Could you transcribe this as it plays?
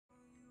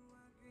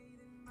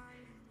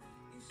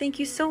Thank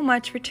you so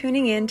much for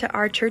tuning in to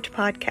our church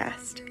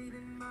podcast.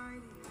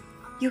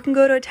 You can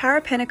go to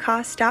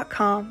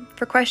atarapentecost.com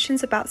for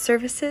questions about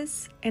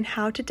services and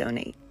how to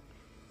donate.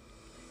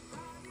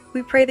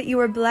 We pray that you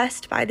are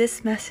blessed by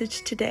this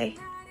message today.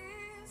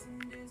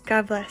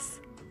 God bless.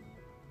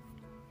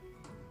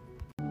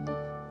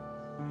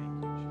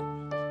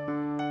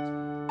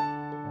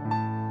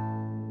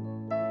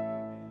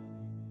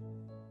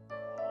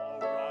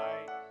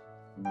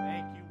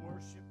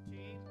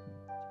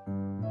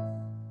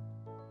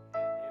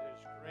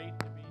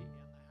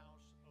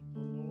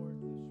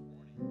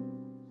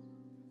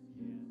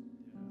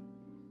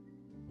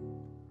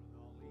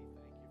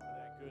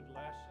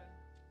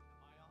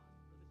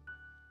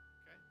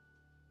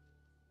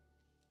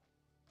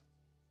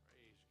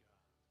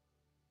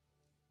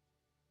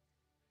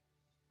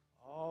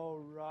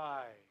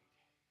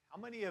 How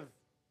many of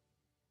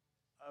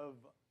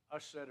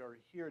us that are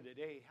here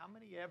today, how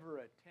many ever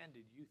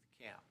attended youth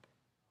camp?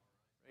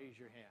 Raise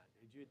your hand.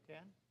 Did you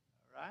attend?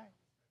 All right.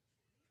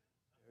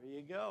 There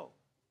you go.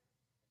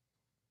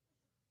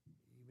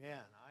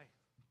 Amen.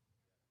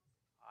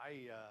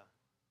 I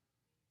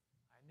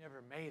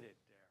never made it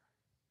there.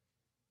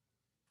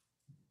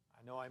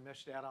 I know I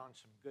missed out on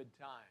some good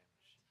times.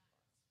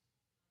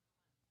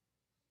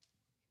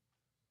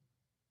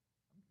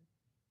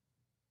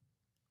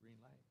 Green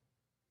light.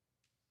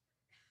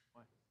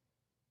 What?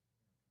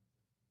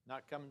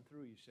 Not coming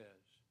through, he says.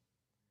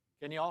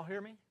 Can you all hear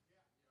me?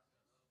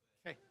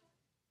 Okay.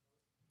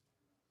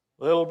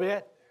 A little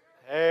bit.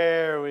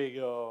 There we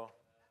go.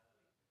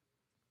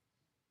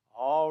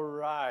 All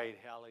right.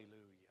 Hallelujah.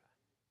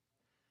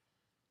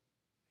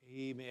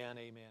 Amen, amen,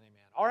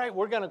 amen. All right,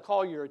 we're going to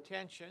call your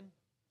attention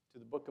to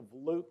the book of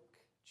Luke,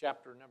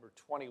 chapter number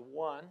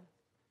 21. And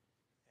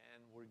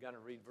we're going to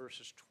read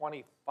verses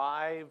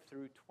 25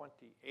 through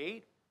 28.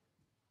 It's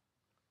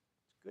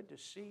good to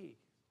see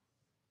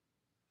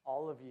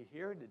all of you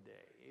here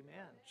today.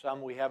 Amen.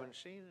 Some we haven't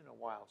seen in a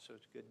while, so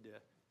it's good to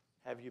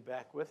have you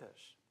back with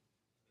us.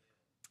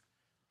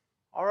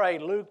 All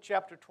right, Luke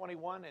chapter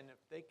 21, and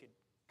if they could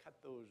cut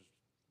those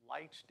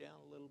lights down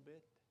a little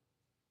bit.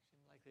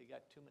 Seems like they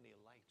got too many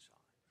lights on.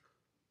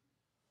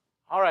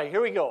 All right,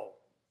 here we go.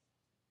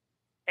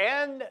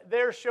 And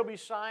there shall be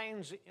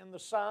signs in the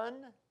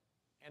sun,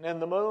 and in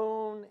the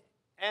moon,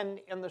 and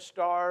in the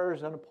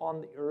stars, and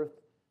upon the earth,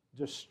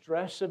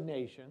 distress of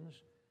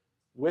nations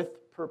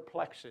with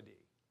perplexity,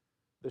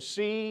 the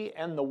sea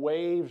and the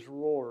waves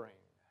roaring,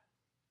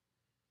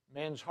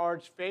 men's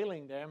hearts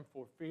failing them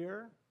for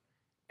fear,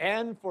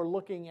 and for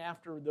looking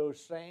after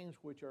those things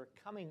which are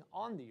coming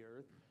on the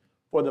earth,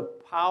 for the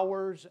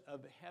powers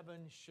of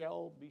heaven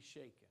shall be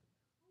shaken.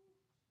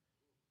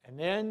 And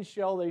then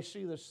shall they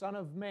see the Son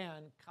of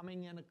Man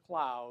coming in a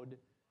cloud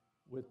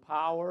with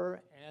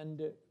power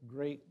and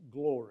great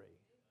glory.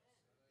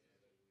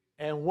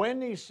 And when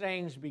these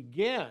things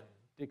begin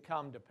to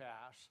come to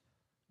pass,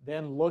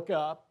 then look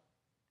up,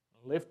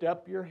 lift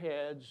up your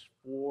heads,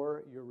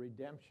 for your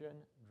redemption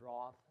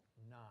draweth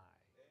nigh.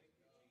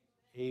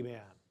 Amen.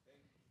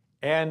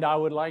 And I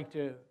would like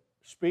to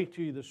speak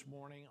to you this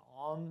morning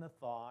on the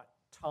thought,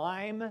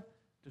 time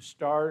to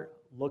start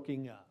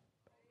looking up.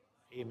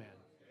 Amen.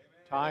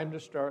 Time to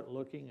start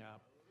looking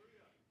up.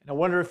 And I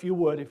wonder if you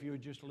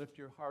would just lift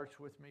your hearts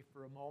with me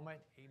for a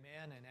moment.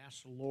 Amen. And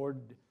ask the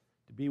Lord to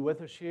be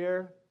with us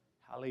here.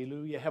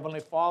 Hallelujah. Heavenly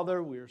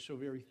Father, we are so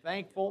very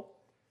thankful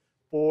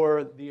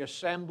for the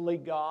assembly,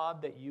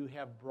 God, that you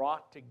have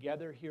brought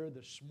together here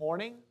this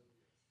morning.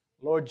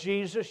 Lord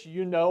Jesus,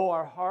 you know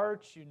our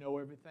hearts. You know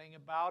everything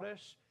about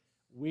us.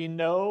 We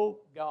know,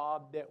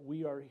 God, that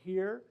we are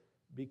here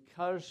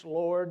because,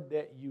 Lord,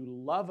 that you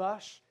love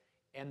us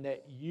and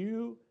that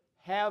you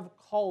have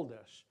called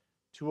us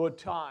to a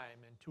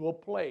time and to a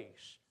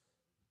place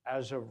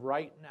as of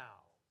right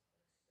now.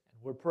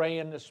 And we're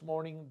praying this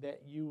morning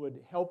that you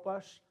would help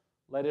us.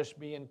 Let us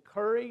be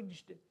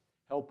encouraged.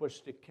 Help us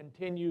to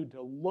continue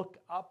to look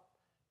up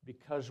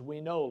because we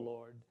know,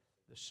 Lord,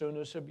 the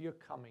soonest of your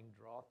coming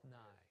draweth nigh.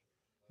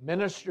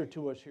 Minister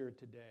to us here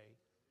today.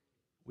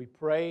 We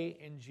pray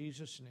in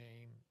Jesus'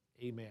 name,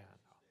 amen.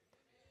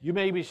 You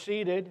may be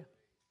seated.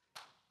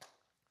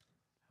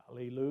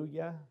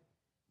 Hallelujah.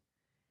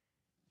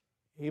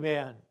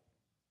 Amen.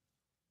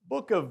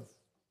 Book of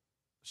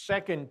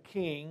 2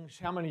 Kings.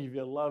 How many of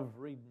you love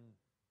reading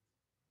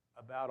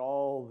about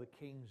all the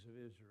kings of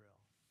Israel?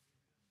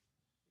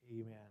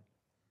 Amen.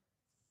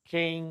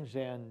 Kings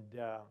and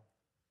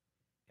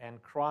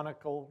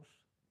Chronicles.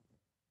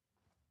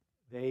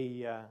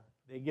 They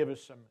give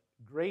us some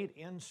great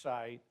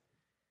insight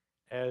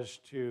as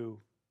to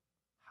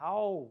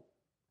how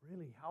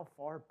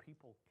far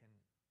people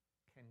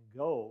can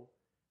go,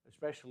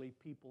 especially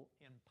people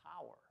in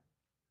power.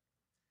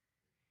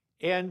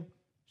 In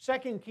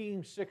 2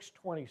 Kings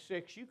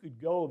 6:26, you could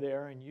go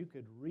there and you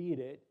could read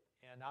it,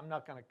 and I'm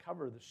not going to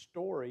cover the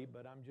story,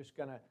 but I'm just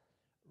going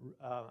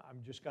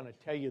to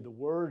tell you the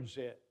words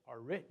that are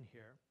written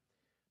here.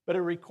 But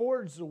it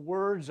records the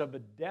words of a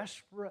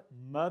desperate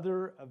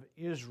mother of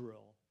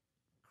Israel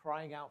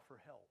crying out for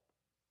help.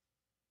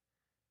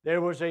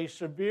 There was a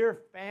severe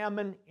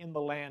famine in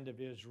the land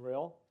of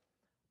Israel.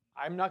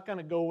 I'm not going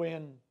to go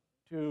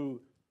into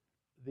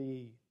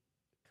the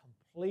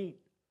complete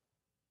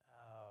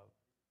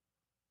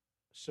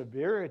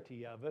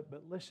severity of it,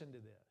 but listen to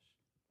this.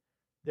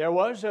 There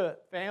was a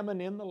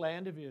famine in the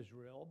land of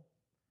Israel.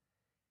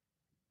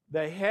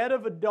 The head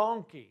of a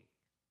donkey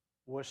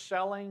was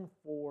selling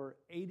for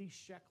 80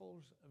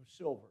 shekels of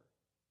silver.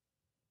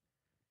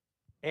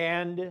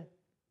 And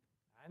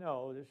I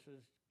know this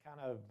is kind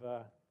of,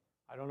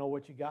 I don't know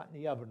what you got in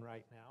the oven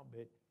right now,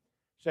 but it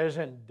says,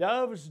 and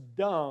dove's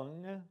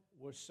dung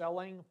was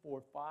selling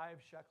for 5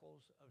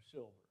 shekels of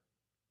silver.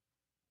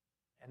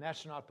 And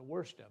that's not the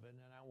worst of it,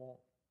 and I won't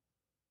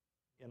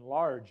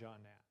enlarge on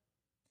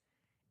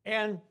that.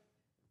 And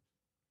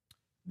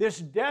this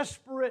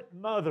desperate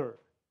mother,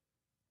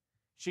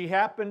 she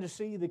happened to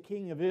see the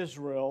king of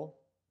Israel,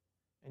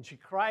 and she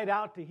cried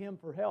out to him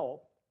for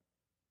help.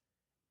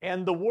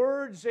 And the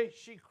words that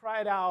she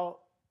cried out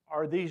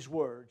are these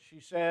words. She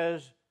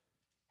says,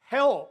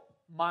 "Help,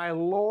 my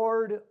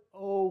Lord,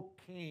 O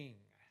King."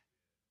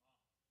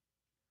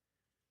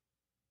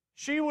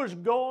 She was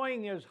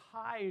going as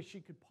high as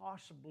she could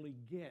possibly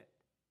get.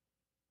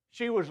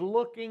 She was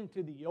looking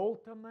to the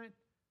ultimate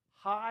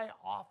high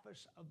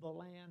office of the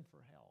land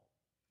for help.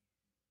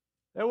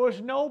 There was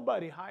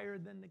nobody higher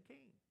than the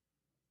king,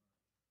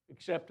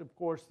 except, of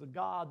course, the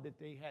God that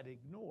they had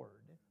ignored.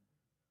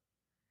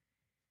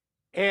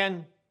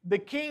 And the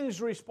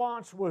king's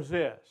response was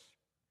this.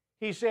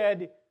 He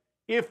said,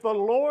 "If the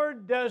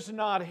Lord does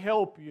not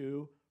help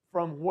you,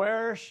 from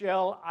where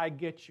shall I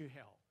get you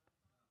help?"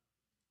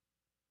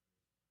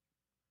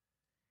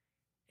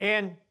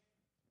 And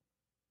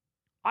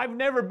I've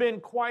never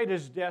been quite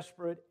as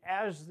desperate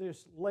as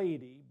this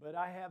lady, but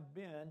I have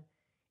been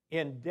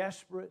in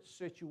desperate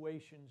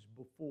situations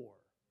before.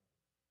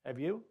 Have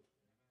you?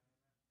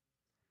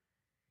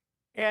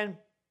 And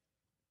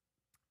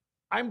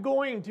I'm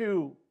going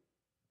to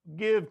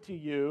give to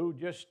you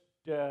just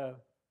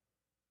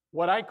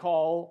what I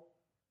call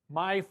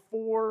my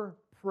 4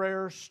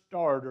 prayer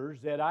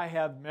starters that I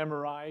have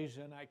memorized,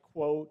 and I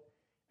quote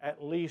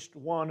at least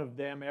one of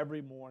them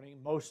every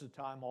morning, most of the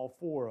time all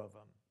 4 of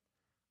them.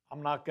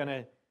 I'm not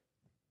going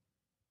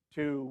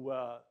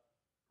to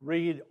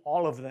read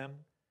all of them,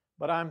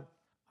 but I'm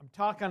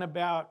talking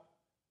about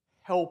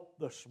help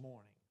this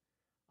morning.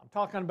 I'm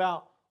talking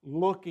about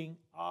looking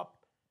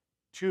up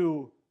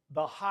to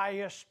the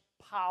highest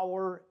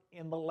power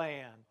in the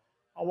land.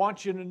 I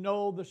want you to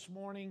know this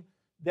morning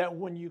that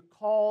when you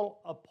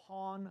call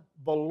upon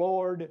the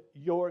Lord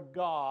your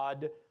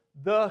God,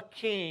 the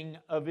King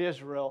of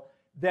Israel,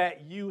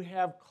 that you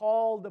have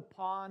called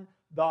upon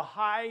the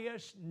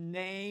highest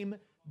name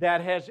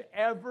that has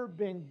ever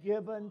been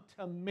given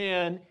to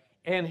men,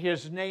 and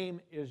His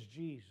name is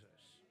Jesus.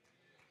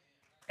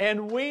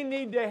 And we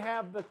need to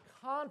have the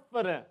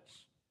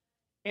confidence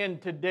in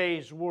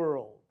today's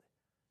world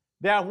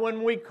that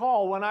when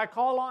I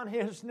call on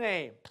His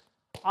name,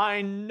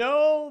 I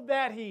know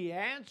that He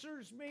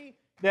answers me,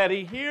 that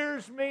He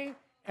hears me,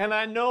 and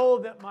I know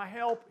that my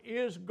help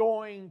is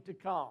going to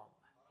come.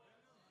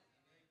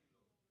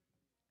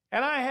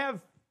 And I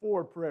have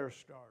 4 prayer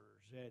starters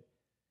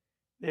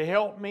that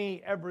help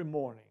me every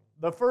morning.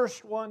 The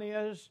first one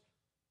is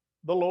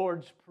the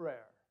Lord's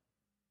Prayer.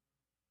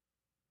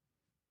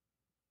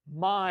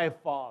 My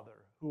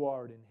Father who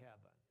art in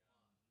heaven.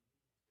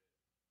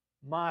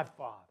 My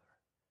Father.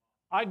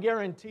 I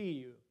guarantee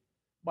you,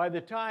 by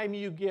the time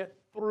you get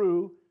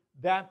through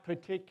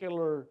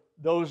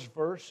those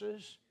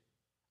verses,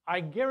 I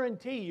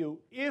guarantee you,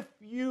 if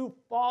you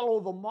follow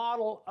the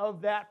model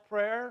of that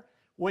prayer,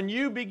 when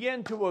you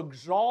begin to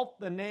exalt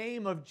the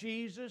name of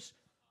Jesus,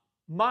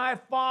 my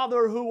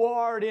Father who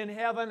art in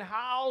heaven,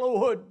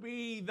 hallowed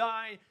be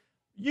thy.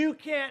 You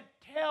can't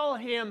tell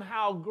Him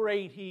how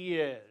great He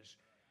is.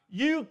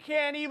 You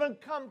can't even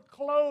come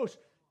close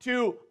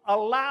to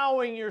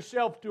allowing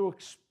yourself to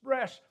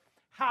express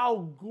how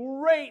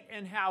great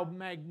and how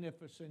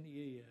magnificent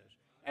He is.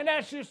 And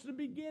that's just the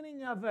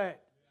beginning of it.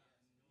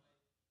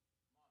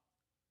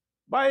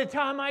 By the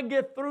time I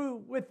get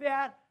through with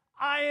that,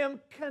 I am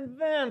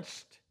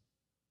convinced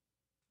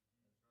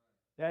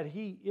that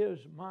He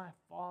is my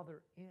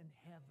Father in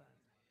heaven.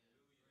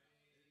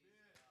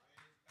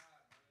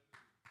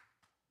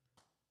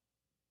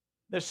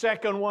 The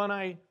second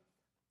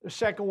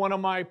one of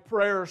my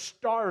prayer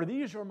starters,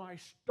 these are my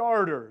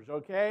starters,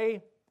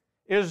 okay,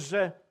 is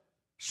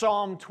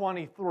Psalm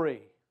 23.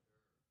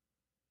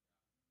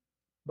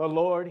 The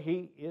Lord,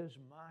 He is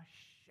my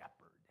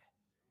shepherd.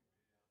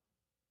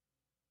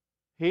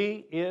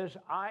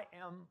 I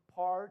am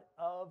part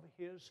of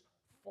His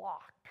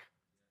flock.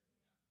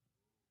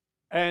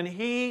 And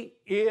He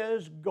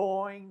is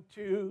going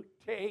to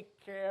take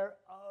care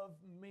of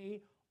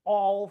me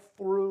all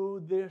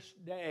through this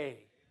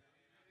day.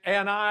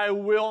 And I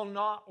will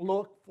not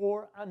look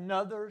for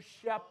another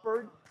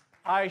shepherd.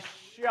 I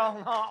shall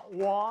not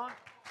want,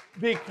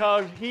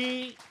 because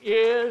He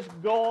is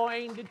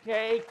going to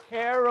take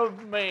care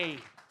of me.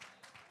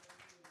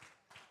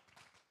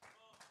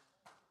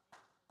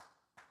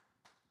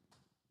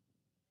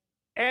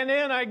 And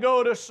then I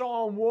go to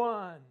Psalm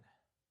 1.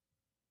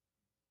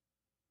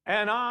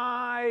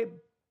 And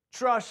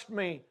trust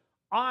me,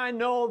 I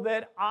know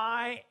that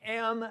I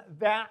am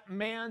that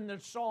man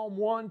that Psalm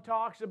 1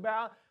 talks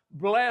about.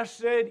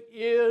 Blessed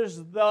is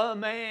the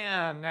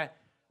man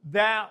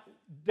that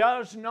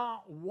does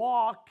not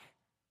walk,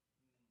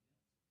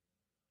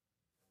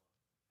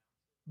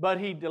 but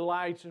he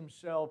delights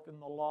himself in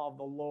the law of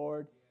the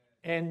Lord.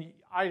 And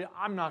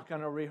I'm not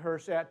going to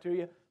rehearse that to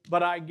you,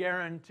 but I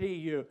guarantee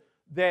you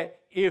that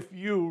if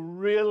you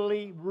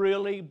really,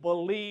 really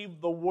believe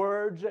the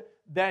words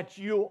that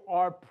you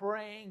are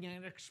praying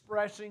and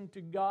expressing to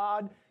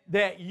God,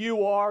 that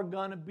you are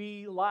going to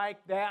be like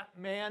that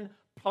man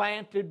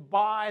planted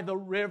by the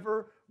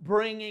river,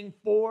 bringing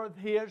forth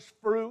his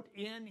fruit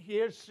in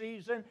his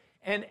season,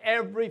 and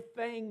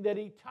everything that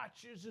he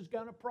touches is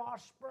going to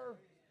prosper.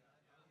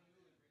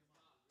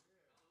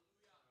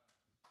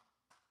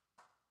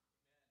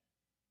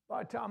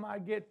 By the time I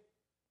get,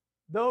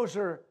 those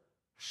are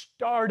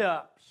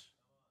startups.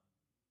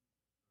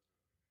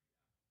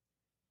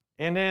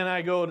 And then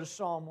I go to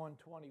Psalm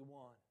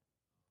 121.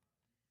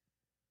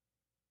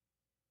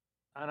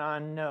 And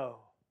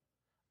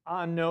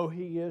I know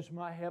He is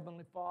my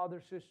Heavenly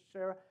Father, Sister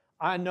Sarah.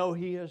 I know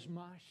He is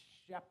my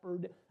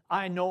shepherd.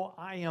 I know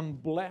I am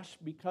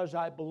blessed because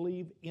I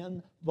believe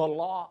in the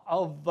law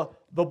of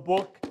the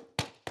book.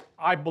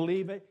 I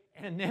believe it.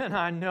 And then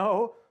I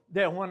know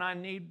that when I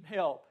need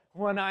help,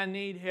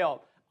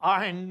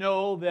 I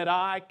know that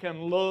I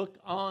can look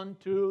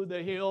unto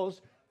the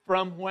hills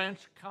from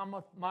whence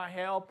cometh my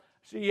help.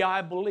 See,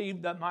 I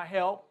believe that my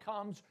help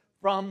comes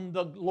from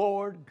the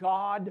Lord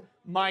God,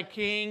 my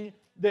King,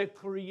 that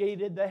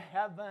created the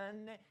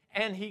heaven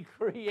and He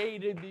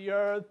created the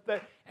earth.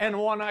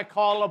 And when I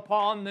call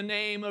upon the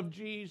name of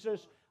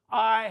Jesus,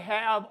 I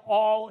have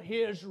all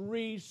His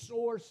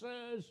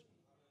resources.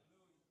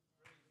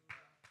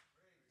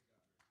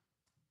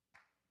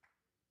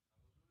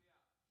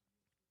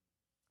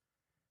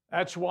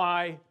 That's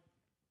why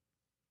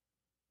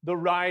the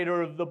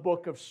writer of the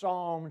book of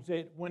Psalms,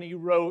 when he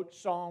wrote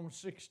Psalm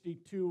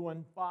 62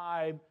 and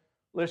 5,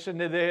 listen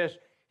to this.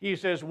 He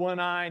says, when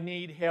I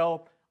need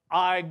help,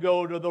 I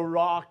go to the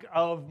rock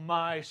of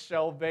my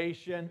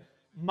salvation.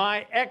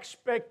 My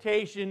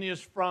expectation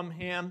is from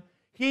Him.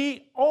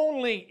 He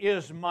only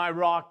is my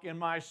rock and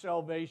my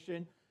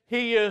salvation.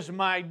 He is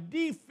my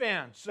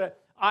defense.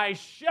 I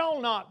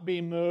shall not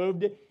be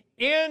moved.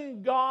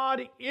 In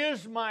God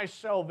is my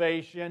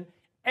salvation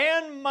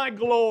and my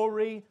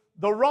glory,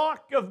 the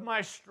rock of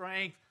my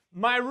strength.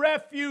 My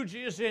refuge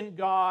is in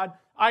God.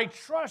 I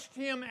trust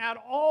Him at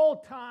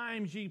all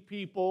times, ye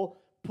people.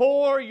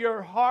 Pour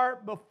your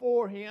heart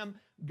before Him.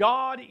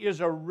 God is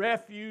a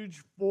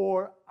refuge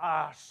for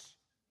us.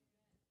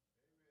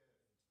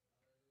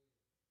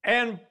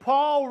 And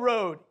Paul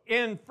wrote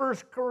in 1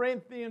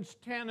 Corinthians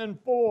 10 and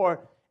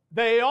 4,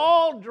 they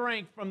all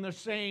drank from the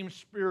same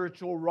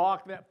spiritual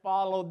rock that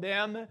followed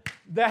them.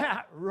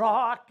 That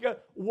rock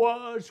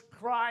was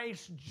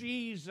Christ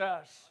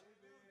Jesus.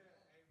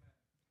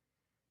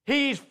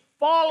 He's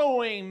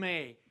following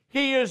me.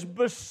 He is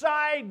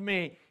beside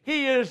me.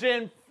 He is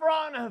in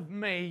front of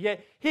me.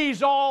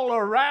 He's all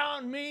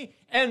around me.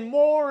 And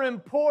more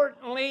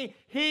importantly,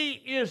 He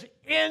is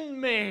in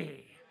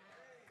me.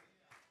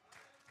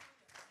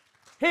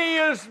 He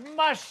is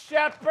my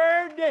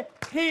shepherd.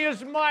 He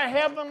is my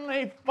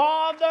Heavenly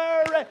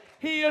Father.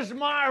 He is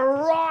my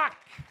rock.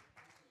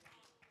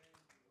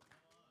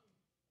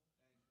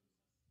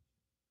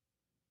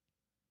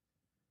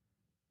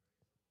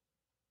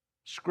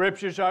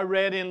 Scriptures I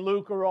read in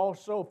Luke are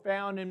also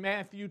found in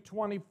Matthew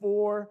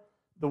 24.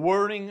 The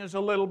wording is a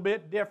little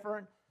bit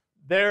different.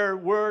 Their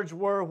words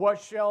were,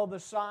 what shall the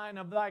sign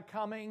of thy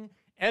coming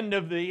and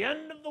of the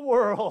end of the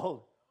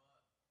world?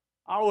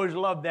 I always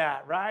love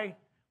that, right?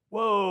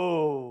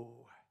 Whoa.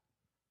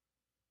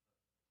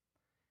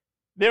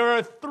 There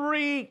are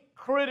three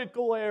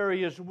critical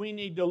areas we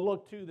need to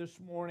look to this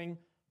morning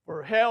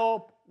for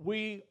help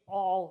we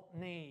all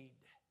need.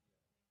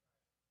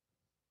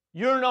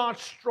 You're not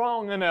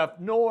strong enough,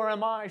 nor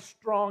am I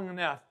strong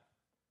enough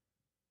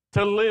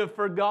to live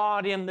for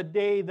God in the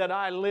day that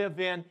I live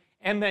in,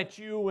 and that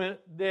you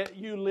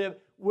live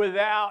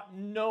without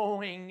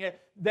knowing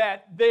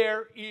that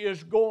there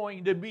is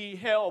going to be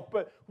help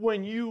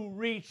when you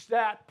reach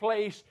that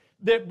place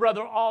that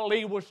Brother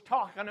Ali was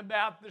talking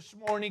about this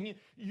morning.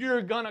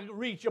 You're going to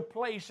reach a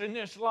place in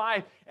this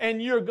life,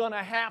 and you're going to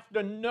have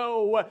to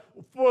know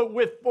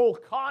with full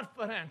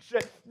confidence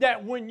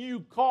that when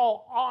you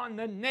call on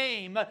the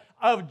name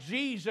of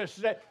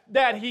Jesus,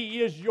 that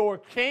He is your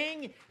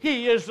King.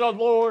 He is the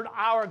Lord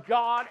our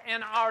God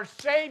and our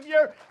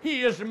Savior.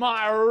 He is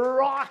my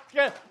rock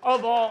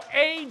of all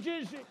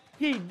ages.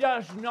 He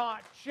does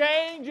not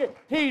change.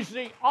 He's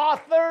the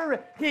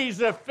author. He's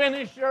the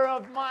finisher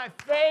of my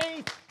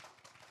faith.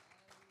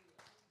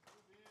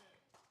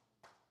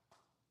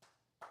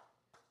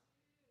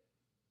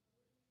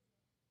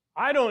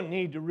 I don't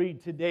need to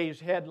read today's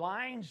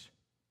headlines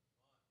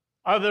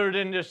other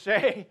than to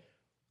say,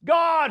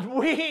 God,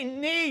 we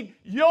need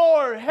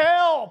your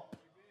help.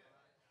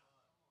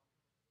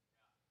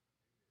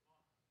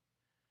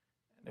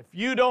 If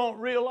you don't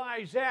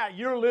realize that,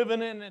 you're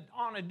living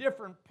on a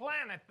different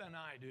planet than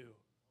I do.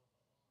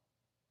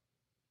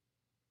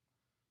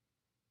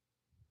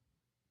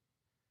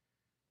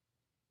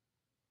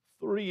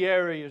 Three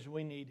areas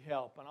we need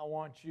help, and I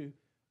want you,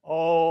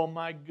 oh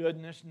my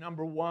goodness,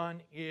 number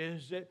one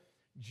is that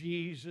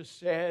Jesus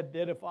said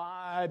that if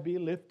I be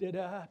lifted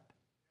up,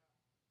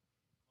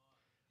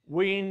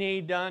 we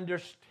need to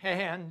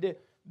understand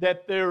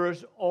that there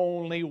is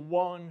only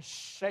one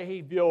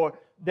Savior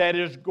that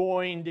is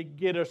going to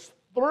get us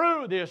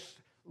through this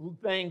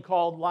thing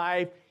called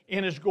life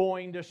and is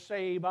going to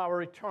save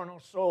our eternal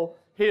soul.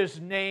 His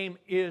name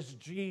is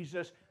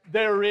Jesus.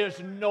 There is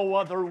no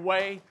other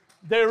way.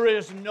 There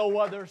is no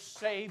other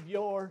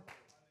Savior.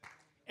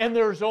 And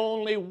there's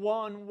only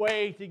one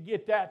way to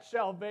get that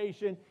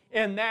salvation,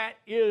 and that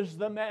is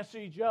the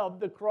message of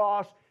the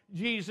cross.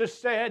 Jesus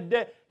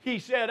said, He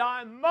said,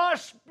 I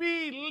must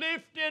be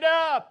lifted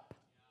up.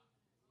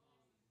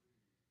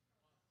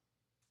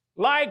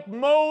 Like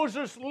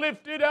Moses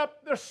lifted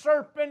up the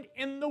serpent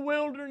in the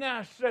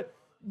wilderness.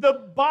 The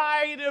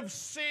bite of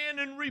sin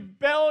and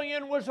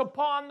rebellion was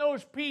upon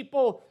those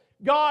people.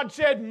 God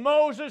said,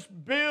 Moses,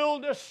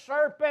 build a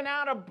serpent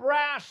out of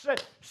brass,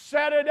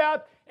 set it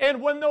up,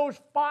 and when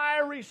those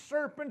fiery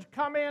serpents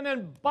come in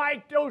and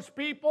bite those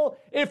people,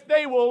 if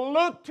they will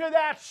look to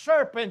that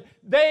serpent,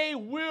 they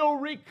will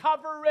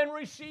recover and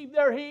receive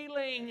their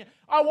healing.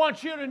 I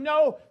want you to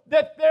know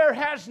that there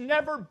has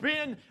never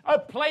been a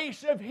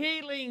place of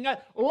healing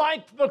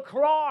like the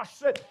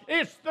cross.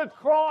 It's the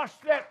cross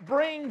that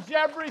brings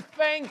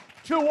everything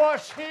to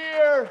us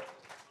here.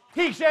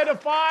 He said,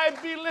 if I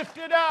be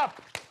lifted up,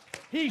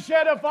 He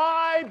said, if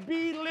I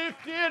be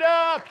lifted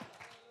up,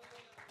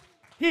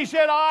 He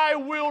said, I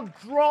will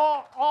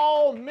draw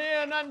all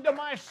men unto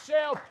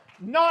myself,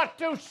 not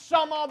to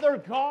some other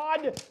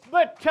God,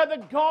 but to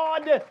the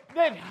God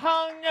that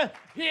hung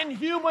in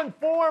human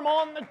form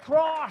on the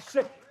cross.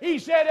 He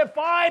said, if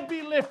I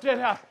be lifted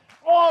up,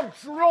 I'll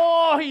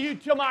draw you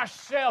to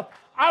myself.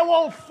 I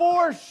won't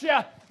force you,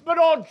 but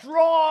I'll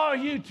draw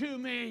you to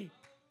me.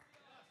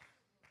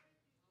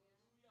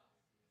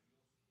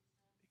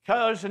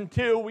 Because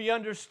until we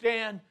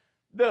understand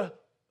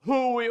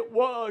who it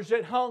was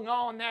that hung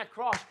on that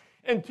cross,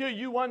 until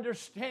you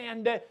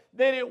understand that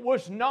it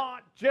was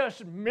not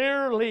just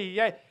merely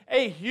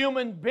a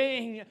human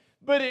being,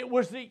 but it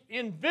was the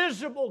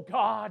invisible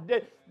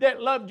God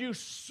that loved you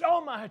so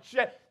much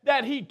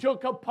that He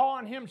took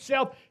upon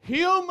Himself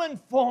human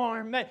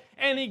form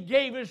and He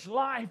gave His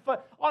life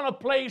on a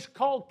place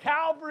called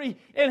Calvary,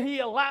 and He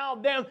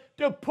allowed them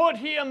to put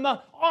Him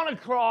on a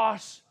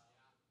cross.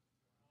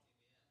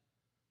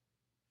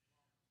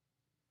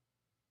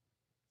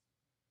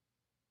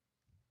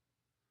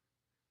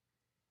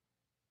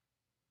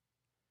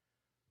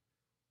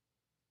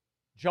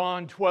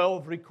 John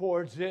 12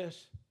 records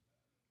this,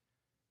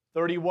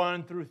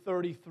 31 through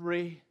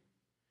 33.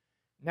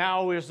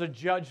 Now is the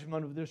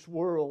judgment of this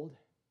world.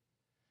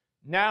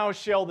 Now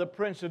shall the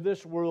prince of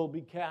this world be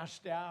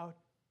cast out.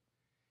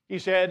 He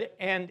said,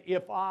 and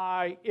if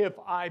I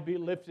be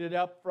lifted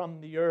up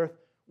from the earth,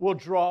 will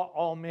draw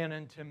all men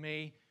unto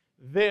me.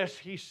 This,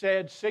 He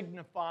said,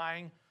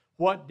 signifying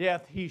what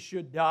death He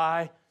should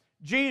die.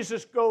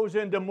 Jesus goes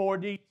into more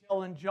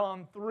detail in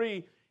John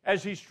 3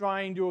 as He's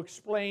trying to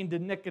explain to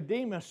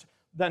Nicodemus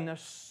the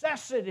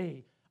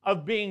necessity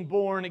of being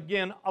born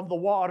again of the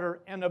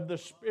water and of the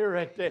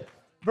Spirit.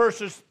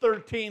 Verses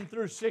 13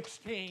 through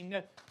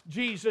 16,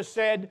 Jesus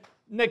said,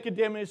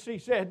 Nicodemus, He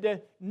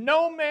said,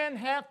 no man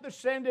hath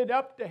ascended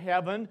up to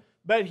heaven,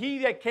 but He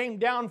that came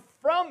down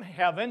from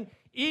heaven,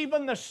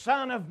 even the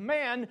Son of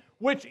Man,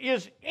 which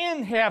is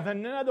in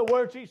heaven. In other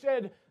words, He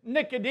said,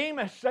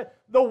 Nicodemus,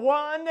 the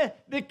one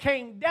that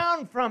came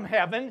down from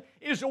heaven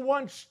is the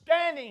one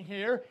standing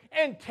here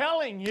and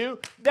telling you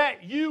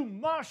that you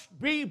must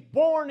be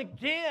born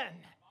again.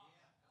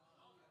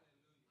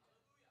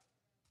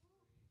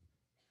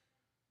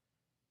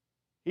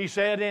 He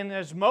said, and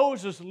as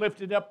Moses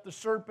lifted up the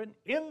serpent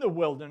in the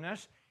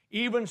wilderness,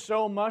 even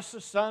so must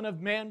the Son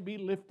of Man be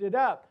lifted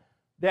up,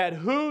 that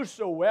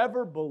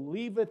whosoever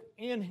believeth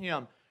in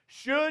Him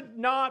should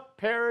not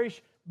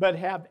perish, but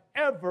have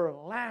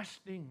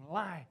everlasting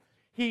life.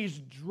 He's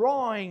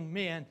drawing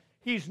men.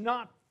 He's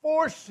not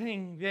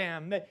forcing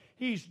them.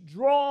 He's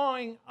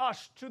drawing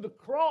us to the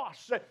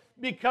cross,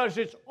 because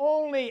it's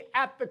only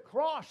at the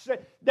cross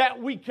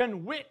that we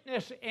can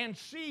witness and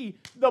see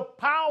the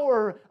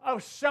power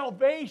of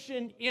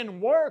salvation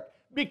in work,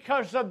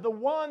 because of the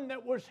one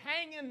that was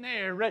hanging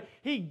there.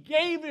 He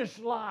gave His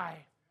life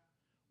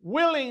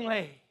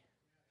willingly.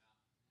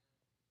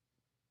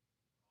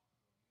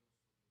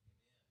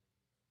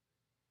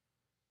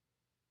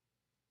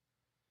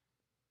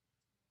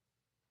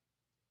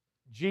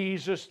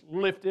 Jesus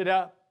lifted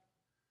up.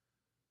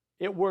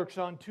 It works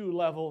on two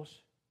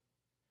levels.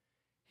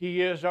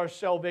 He is our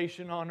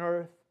salvation on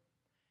earth.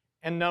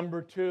 And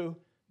number two,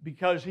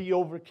 because He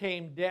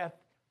overcame death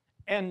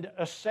and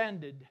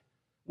ascended,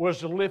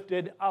 was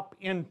lifted up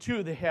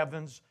into the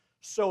heavens,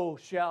 so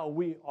shall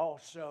we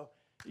also.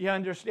 You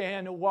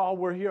understand that while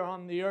we're here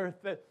on the earth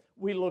that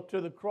we look to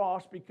the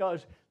cross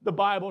because the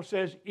Bible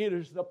says it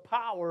is the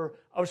power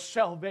of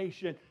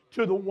salvation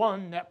to the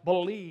one that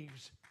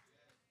believes.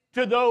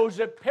 To those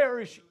that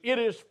perish, it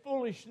is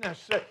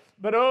foolishness.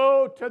 But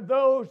oh, to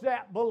those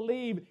that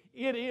believe,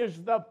 it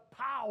is the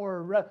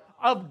power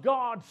of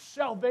God's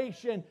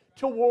salvation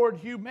toward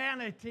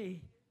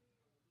humanity.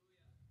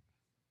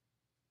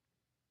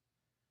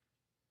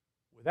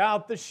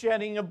 Without the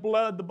shedding of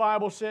blood, the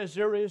Bible says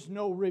there is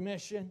no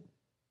remission.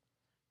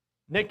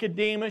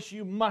 Nicodemus,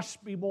 you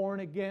must be born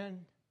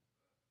again.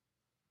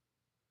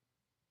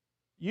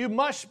 You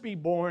must be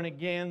born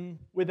again.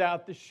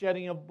 Without the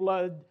shedding of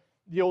blood,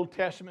 the Old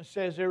Testament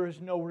says there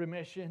is no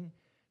remission.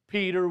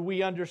 Peter,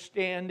 we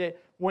understand that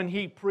when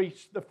he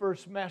preached the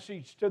first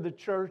message to the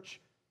church,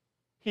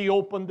 he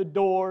opened the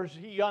doors,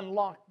 he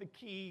unlocked the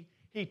key,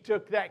 he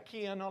took that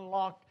key and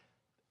unlocked,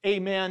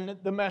 amen,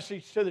 the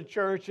message to the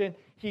church, and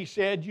he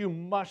said, you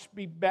must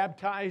be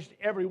baptized,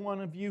 every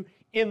one of you,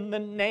 in the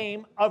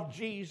name of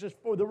Jesus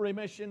for the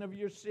remission of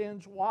your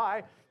sins.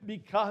 Why?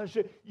 Because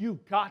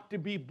you've got to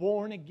be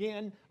born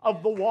again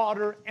of the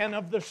water and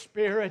of the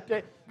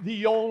Spirit.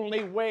 The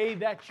only way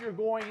that you're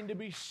going to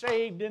be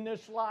saved in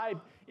this life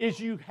is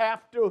you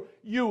have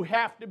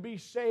to be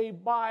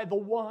saved by the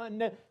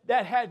one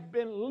that has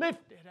been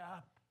lifted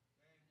up.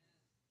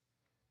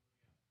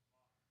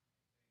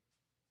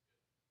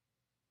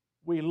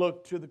 We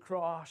look to the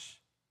cross.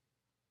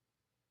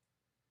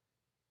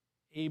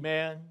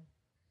 Amen.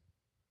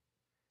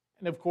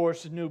 And of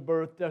course, the new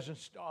birth doesn't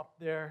stop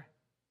there.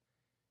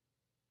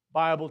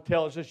 Bible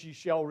tells us you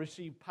shall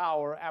receive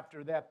power.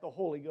 After that, the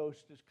Holy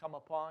Ghost has come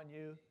upon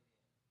you.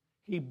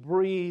 He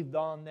breathed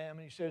on them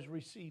and He says,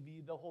 receive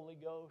ye the Holy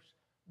Ghost,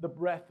 the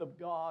breath of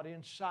God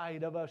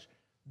inside of us,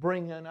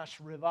 bringing us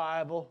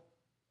revival.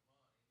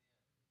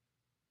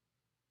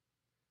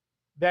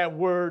 That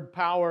word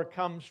power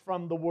comes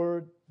from the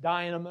word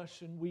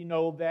dynamis, and we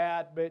know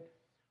that, but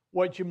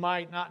what you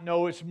might not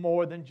know is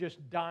more than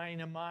just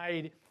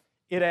dynamite.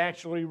 It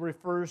actually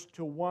refers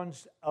to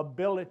one's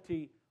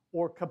ability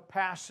or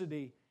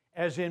capacity,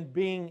 as in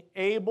being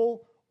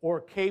able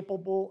or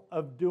capable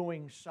of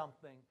doing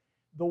something.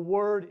 The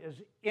word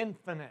is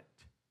infinite.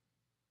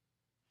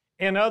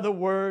 In other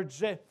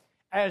words,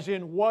 as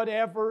in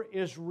whatever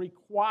is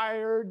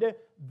required,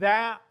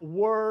 that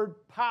word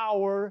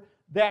power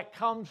that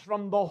comes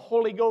from the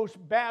Holy Ghost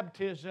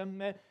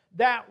baptism,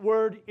 that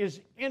word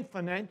is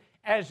infinite.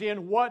 As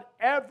in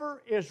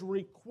whatever is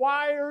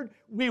required,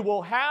 we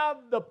will have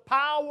the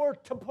power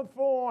to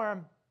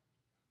perform.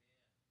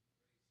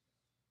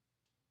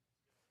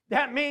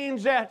 That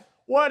means that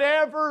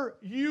whatever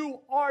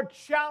you are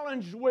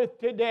challenged with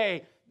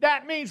today,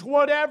 that means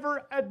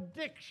whatever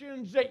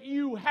addictions that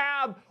you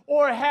have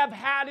or have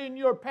had in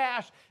your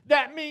past,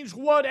 that means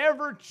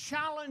whatever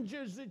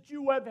challenges that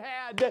you have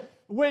had,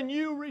 when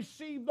you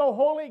receive the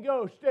Holy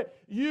Ghost,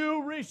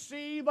 you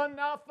receive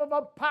enough of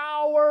a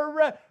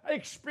power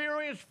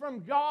experience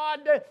from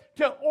God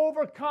to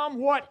overcome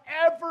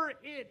whatever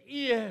it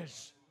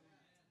is.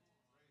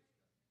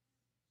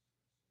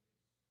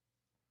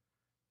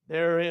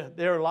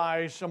 There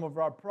lies some of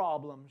our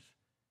problems,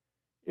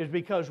 is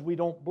because we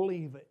don't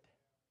believe it.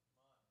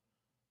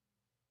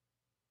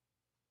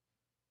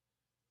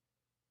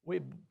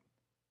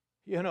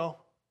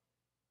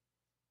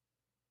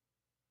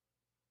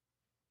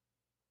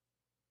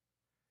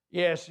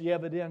 Yes, the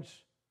evidence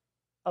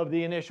of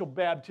the initial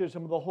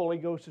baptism of the Holy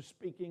Ghost is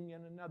speaking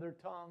in another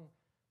tongue.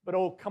 But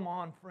oh, come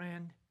on,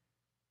 friend.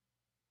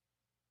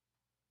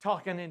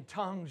 Talking in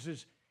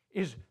tongues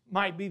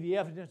might be the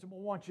evidence. I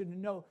want you to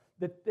know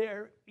that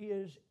there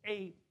is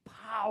a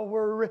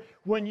power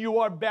when you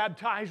are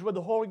baptized with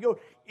the Holy Ghost.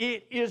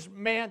 It is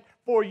meant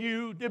for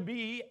you to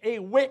be a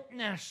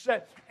witness.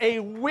 A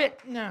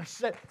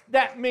witness.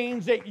 That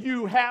means that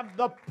you have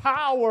the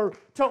power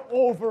to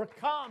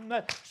overcome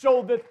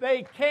so that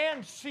they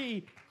can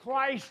see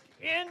Christ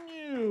in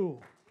you.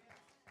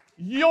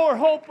 Your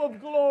hope of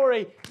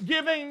glory,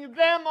 giving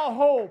them a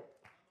hope.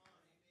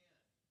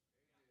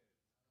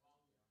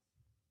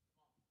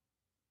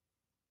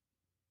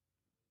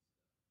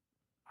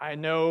 I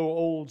know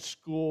old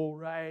school,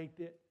 right?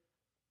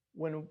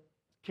 When it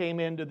came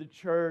into the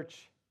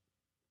church,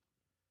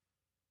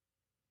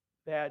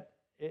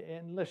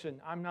 and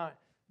listen, I'm not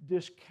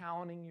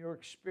discounting your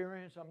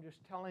experience. I'm just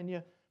telling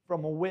you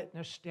from a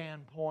witness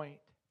standpoint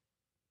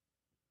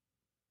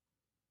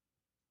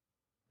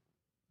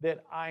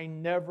that I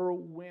never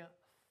went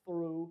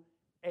through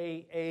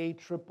AA,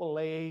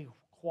 AAA,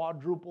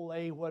 quadruple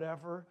A,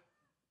 whatever.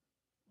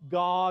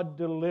 God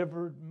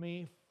delivered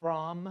me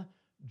from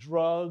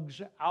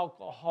drugs,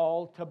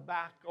 alcohol,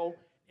 tobacco,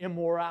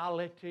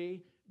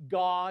 immorality.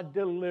 God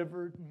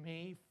delivered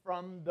me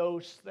from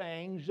those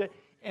things,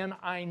 and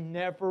I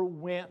never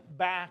went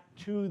back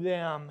to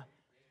them.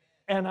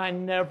 And I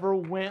never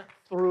went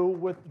through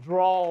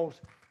withdrawals.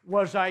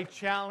 Was I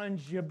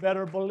challenged? You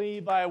better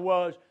believe I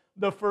was.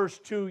 The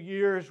first 2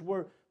 years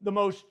were the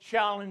most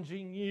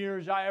challenging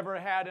years I ever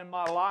had in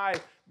my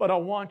life. But I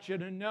want you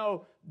to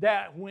know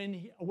that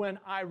when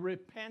I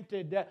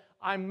repented,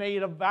 I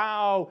made a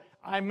vow,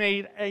 I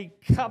made a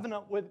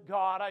covenant with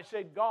God. I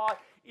said, God,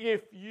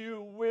 if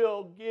you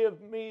will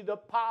give me the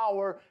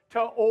power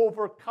to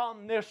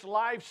overcome this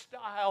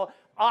lifestyle,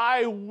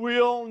 I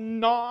will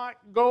not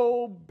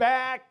go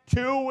back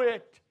to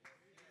it.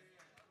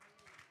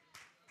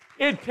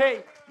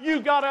 You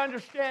got to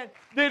understand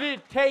that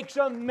it takes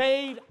a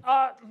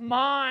made-up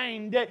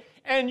mind,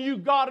 and you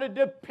got to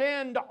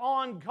depend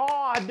on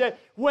God.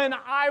 When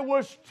I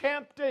was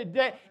tempted,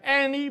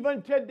 and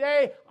even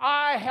today,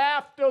 I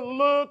have to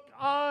look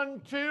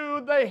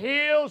unto the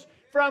hills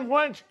from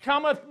whence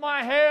cometh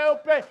my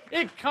help.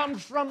 It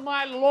comes from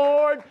my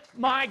Lord,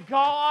 my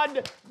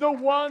God, the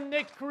one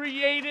that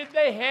created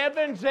the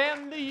heavens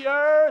and the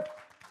earth.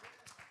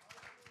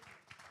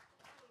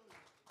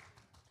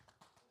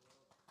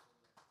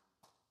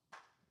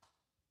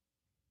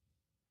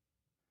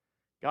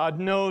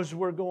 God knows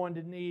we're going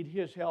to need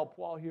His help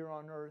while here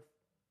on earth.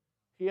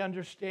 He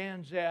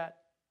understands that.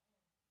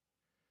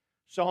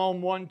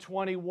 Psalm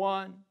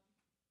 121.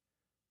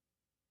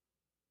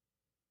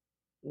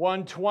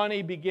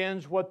 120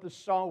 begins what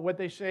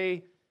they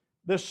say,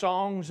 the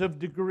songs of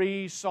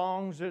degrees,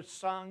 songs that's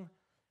sung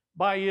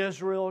by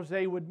Israel as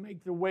they would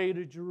make their way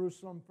to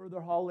Jerusalem for their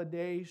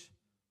holidays.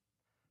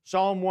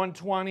 Psalm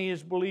 120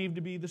 is believed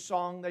to be the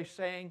song they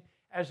sang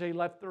as they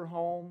left their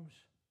homes.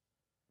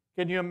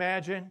 Can you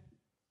imagine?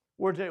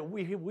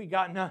 We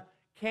got into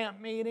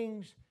camp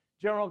meetings,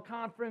 general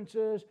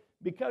conferences.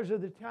 Because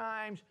of the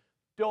times,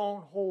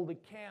 don't hold a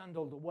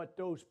candle to what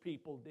those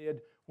people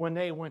did when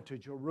they went to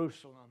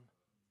Jerusalem.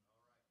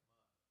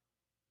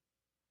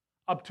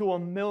 Up to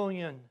 1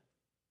 million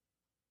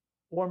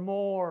or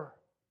more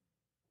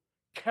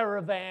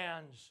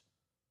caravans.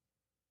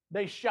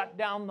 They shut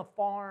down the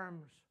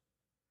farms.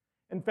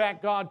 In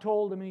fact, God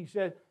told them, He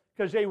said,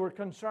 because they were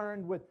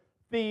concerned with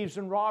thieves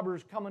and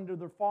robbers coming to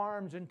their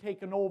farms and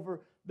taking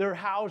over their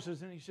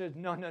houses. And He says,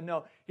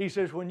 no. He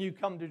says, when you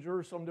come to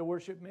Jerusalem to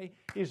worship me,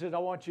 He says, I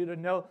want you to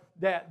know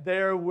that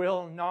there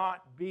will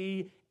not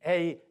be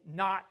a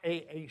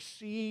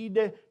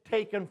seed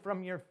taken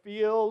from your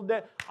field.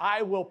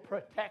 I will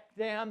protect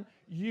them.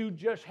 You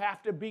just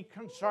have to be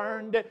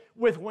concerned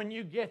with when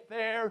you get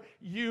there,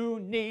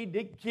 you need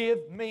to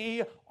give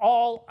me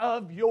all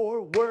of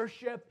your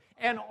worship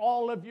and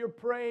all of your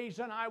praise,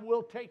 and I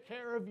will take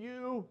care of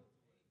you.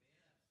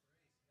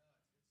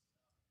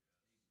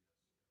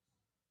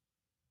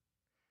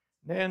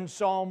 Then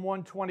Psalm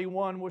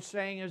 121 was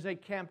saying as they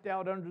camped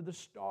out under the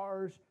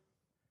stars,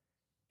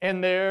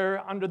 and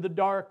there under the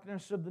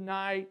darkness of the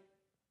night,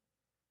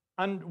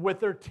 and with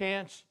their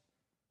tents,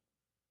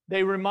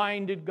 they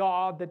reminded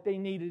God that they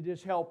needed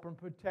His help and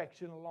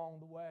protection along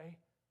the way,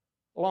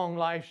 along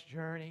life's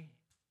journey.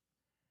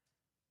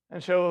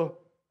 And so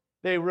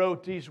they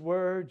wrote these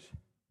words,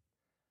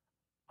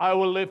 I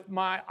will lift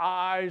my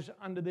eyes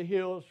unto the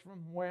hills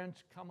from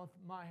whence cometh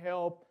my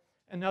help.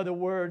 In other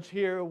words,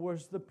 here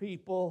was the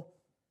people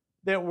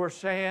that were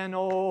saying,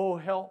 oh,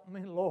 help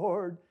me,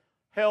 Lord.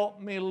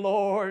 Help me,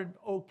 Lord.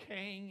 O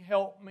King,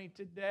 help me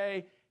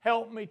today.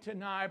 Help me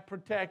tonight.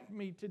 Protect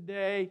me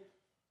today.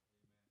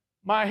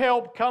 My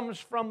help comes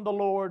from the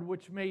Lord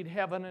which made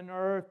heaven and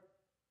earth.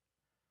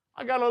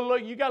 You got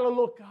to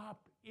look up.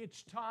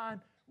 It's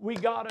time. We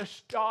got to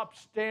stop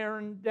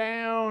staring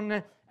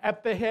down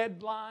at the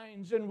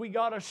headlines, and we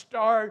got to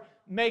start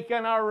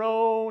making our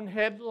own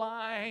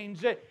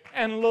headlines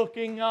and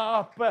looking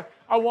up.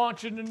 I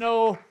want you to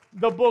know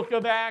the book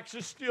of Acts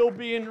is still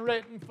being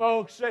written,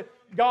 folks.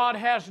 God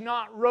has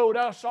not wrote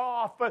us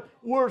off.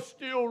 We're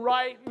still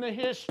writing the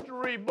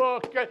history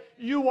book.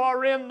 You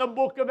are in the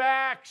book of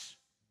Acts.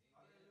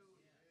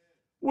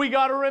 We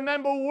got to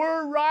remember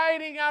we're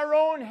writing our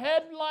own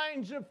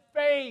headlines of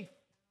faith.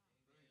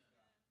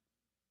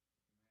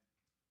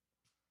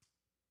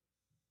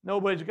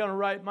 Nobody's going to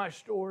write my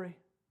story.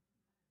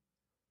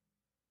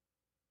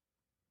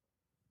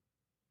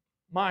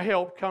 My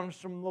help comes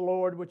from the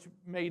Lord which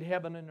made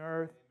heaven and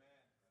earth.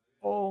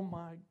 Oh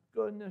my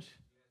goodness.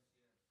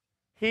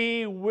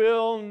 He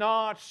will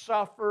not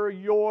suffer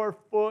your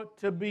foot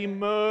to be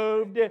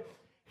moved.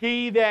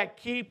 He that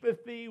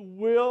keepeth thee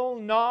will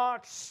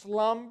not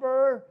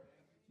slumber.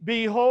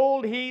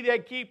 Behold, he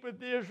that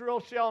keepeth Israel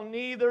shall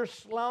neither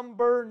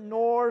slumber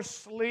nor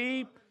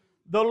sleep.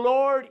 The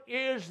Lord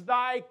is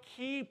thy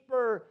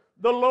keeper.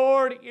 The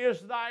Lord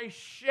is thy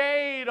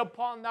shade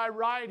upon thy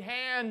right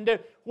hand.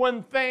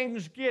 When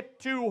things get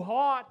too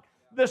hot,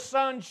 the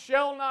sun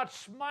shall not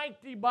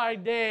smite thee by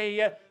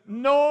day,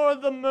 nor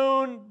the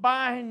moon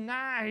by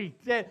night.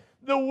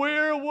 The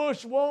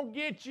werewolves won't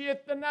get you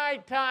at the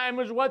nighttime,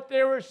 is what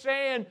they were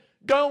saying.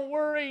 Don't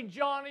worry,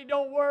 Johnny,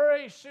 don't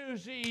worry,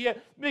 Susie,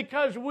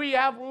 because we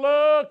have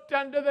looked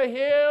unto the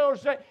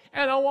hills,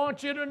 and I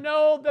want you to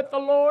know that the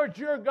Lord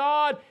your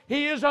God,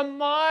 He is a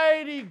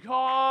mighty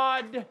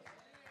God.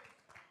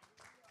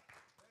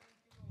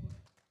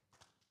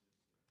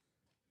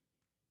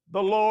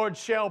 The Lord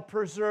shall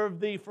preserve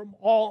thee from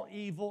all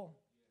evil.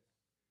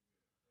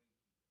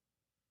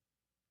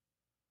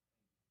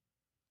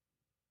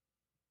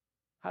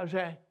 How's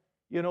that?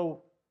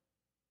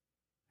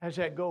 How's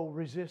that go?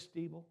 Resist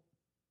evil.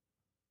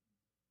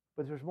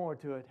 But there's more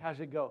to it. How's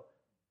it go?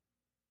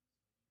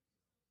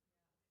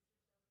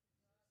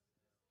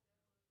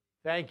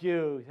 Thank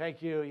you.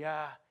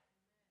 Yeah.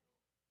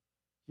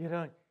 You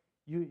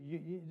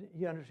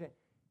understand?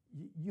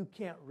 You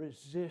can't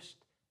resist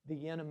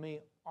the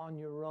enemy on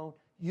your own.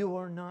 You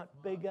are not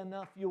big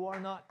enough. You are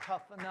not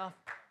tough enough.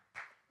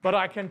 But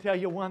I can tell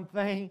you one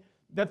thing,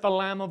 that the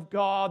Lamb of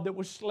God that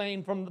was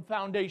slain from the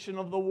foundation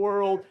of the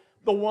world,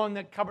 the one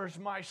that covers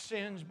my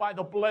sins by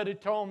the blood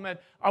atonement,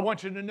 I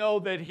want you to know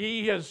that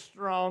He is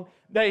strong,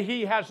 that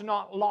He has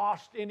not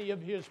lost any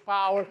of His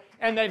power,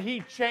 and that He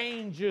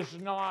changes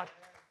not.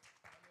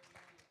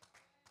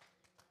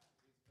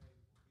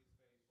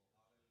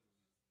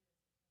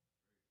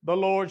 The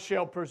Lord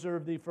shall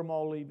preserve thee from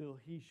all evil.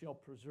 He shall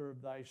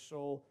preserve thy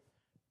soul.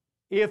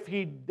 If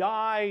He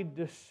died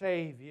to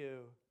save you,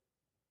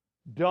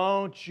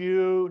 don't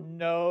you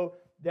know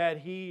that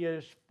He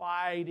is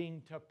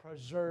fighting to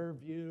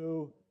preserve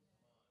you?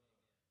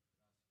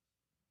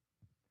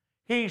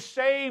 He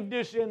saved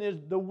us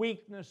in the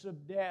weakness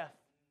of death.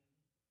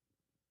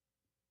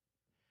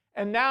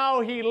 And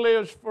now He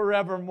lives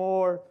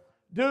forevermore.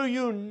 Do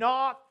you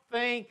not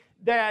think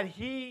that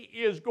He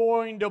is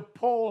going to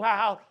pull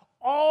out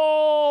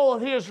all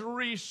His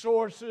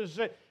resources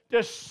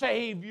to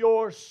save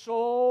your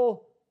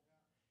soul?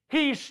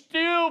 He's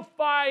still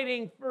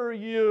fighting for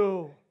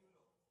you.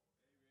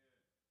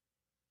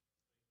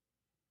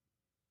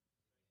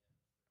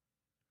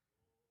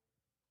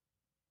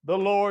 The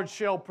Lord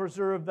shall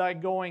preserve thy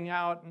going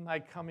out and thy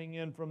coming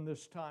in from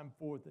this time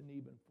forth and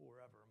even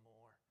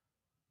forevermore.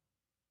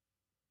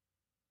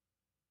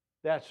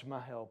 That's my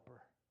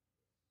helper.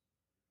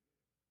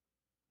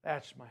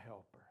 That's my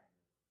helper.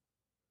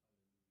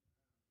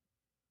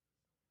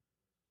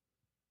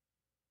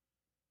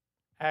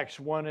 Acts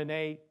 1 and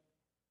 8,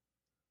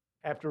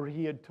 after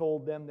He had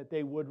told them that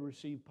they would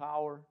receive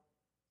power,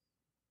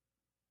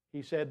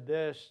 He said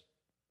this,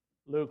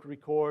 Luke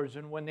records,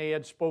 and when they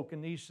had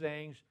spoken these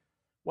things,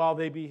 while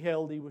they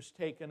beheld, He was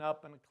taken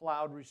up, and a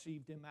cloud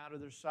received Him out of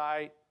their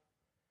sight.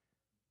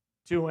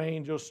 2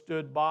 angels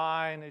stood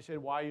by, and they said,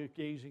 why are you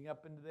gazing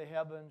up into the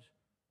heavens?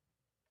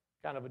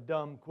 Kind of a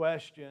dumb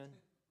question.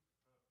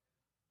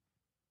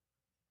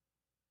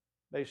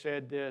 They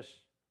said this,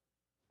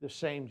 the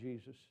same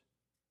Jesus.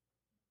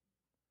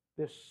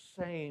 This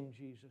same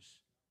Jesus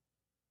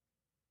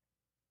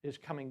is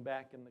coming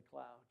back in the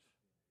clouds.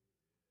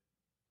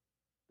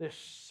 This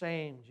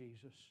same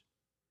Jesus.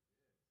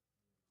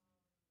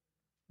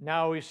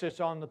 Now He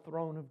sits on the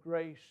throne of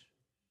grace.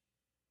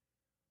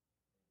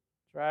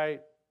 That's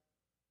right.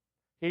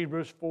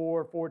 Hebrews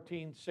 4,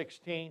 14,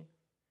 16.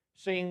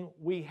 Seeing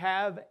we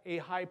have a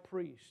high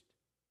priest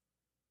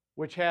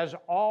which has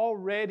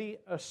already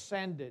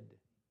ascended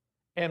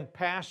and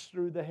passed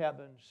through the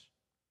heavens,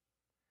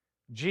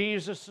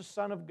 Jesus, the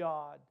Son of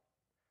God,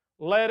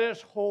 let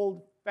us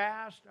hold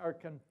fast our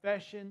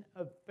confession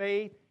of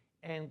faith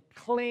and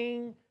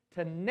cling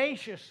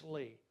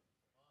tenaciously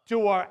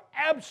to our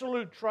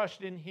absolute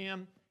trust in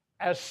Him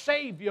as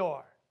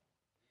Savior.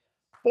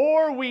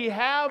 For we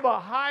have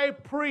a high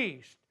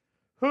priest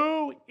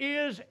who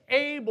is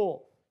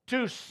able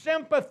to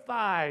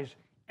sympathize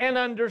and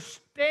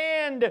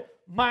understand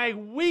my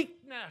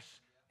weakness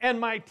and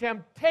my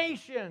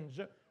temptations,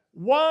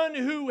 one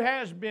who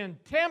has been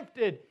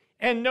tempted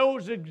and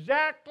knows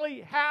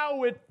exactly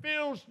how it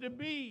feels to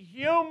be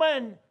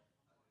human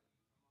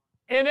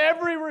in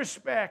every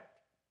respect,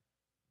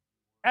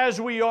 as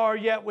we are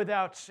yet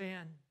without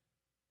sin.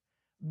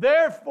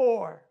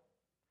 Therefore,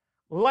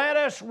 let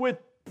us with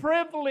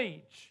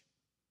privilege,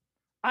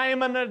 I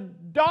am an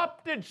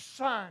adopted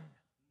son.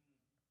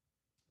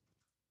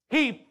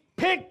 He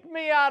picked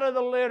me out of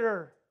the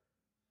litter.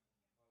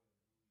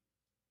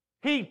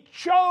 He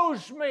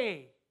chose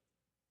me.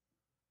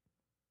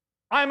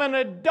 I'm an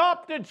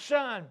adopted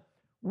son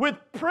with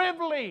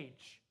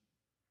privilege.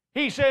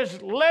 He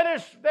says, let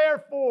us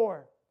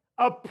therefore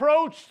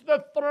approach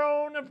the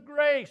throne of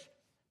grace.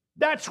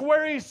 That's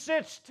where He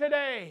sits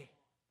today.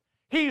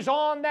 He's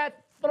on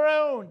that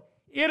throne.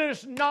 It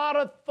is not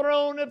a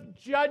throne of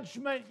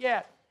judgment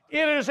yet.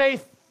 It is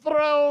a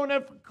throne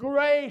of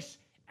grace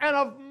and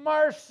of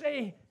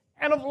mercy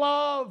and of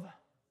love.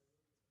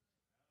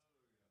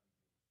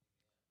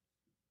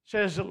 It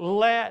says,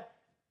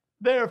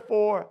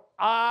 therefore,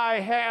 I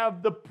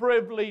have the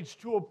privilege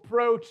to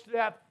approach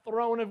that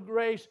throne of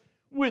grace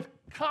with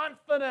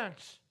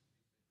confidence,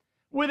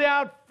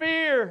 without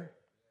fear.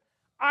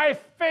 I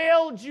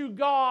failed you,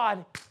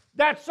 God.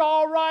 That's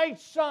all right,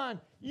 son.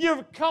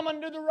 You've come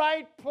into the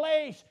right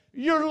place.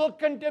 You're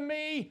looking to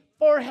me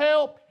for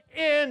help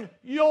in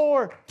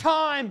your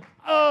time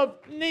of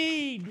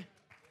need.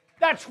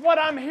 That's what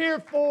I'm here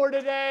for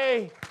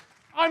today.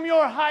 I'm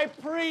your high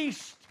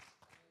priest.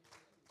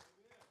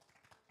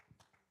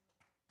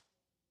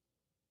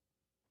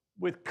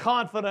 With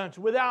confidence,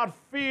 without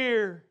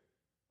fear,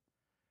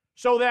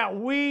 so that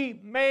we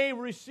may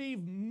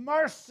receive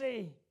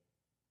mercy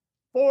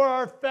for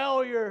our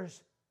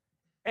failures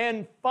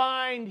and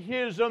find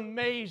His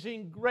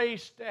amazing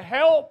grace to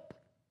help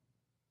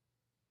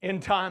in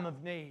time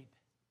of need.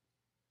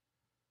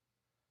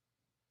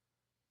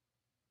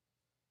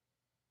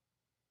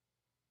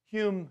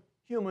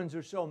 Humans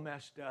are so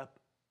messed up.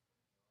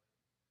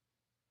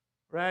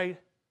 Right?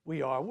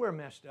 We are. We're a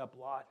messed up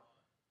lot.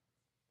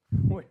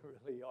 We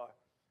really are.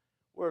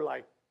 We're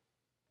like,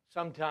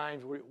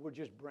 sometimes we're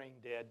just brain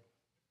dead.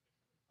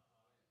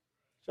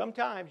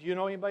 Sometimes, you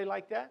know anybody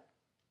like that?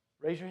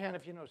 Raise your hand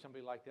if you know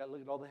somebody like that.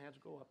 Look at all the hands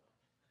go up.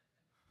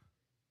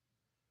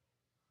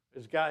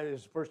 This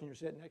person you're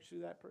sitting next to,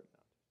 that person.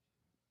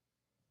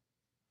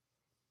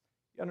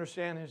 You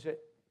understand, is that,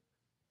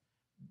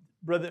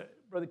 Brother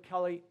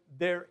Kelly,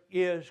 there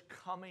is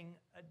coming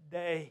a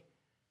day.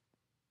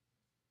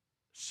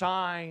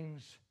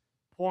 Signs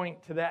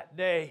point to that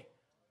day,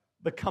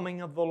 the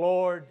coming of the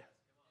Lord,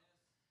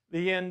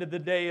 the end of the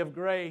day of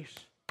grace.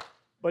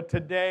 But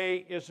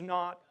today is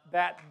not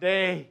that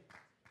day.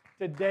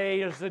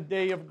 Today is the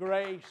day of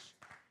grace.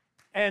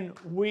 And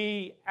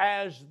we,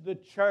 as the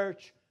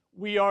church,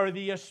 we are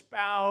the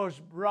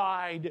espoused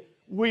bride.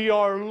 We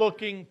are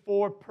looking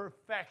for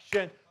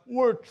perfection.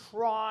 We're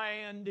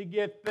trying to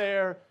get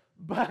there,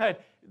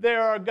 but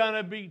there are going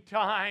to be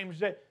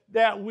times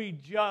that we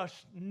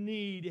just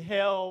need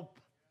help.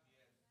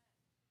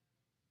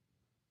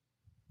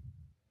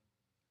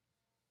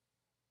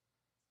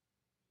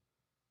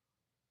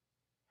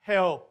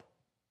 Help,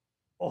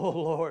 O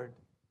Lord,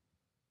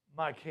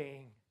 my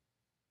King.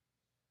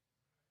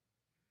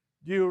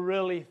 Do you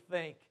really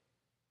think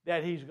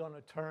that He's going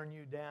to turn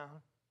you down?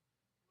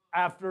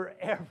 After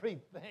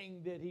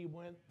everything that He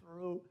went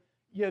through,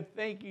 you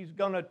think He's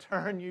going to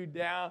turn you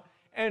down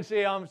and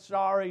say, I'm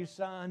sorry,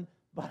 son,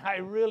 but I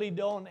really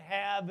don't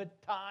have a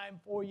time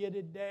for you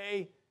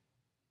today?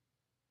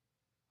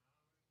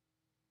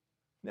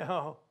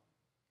 No.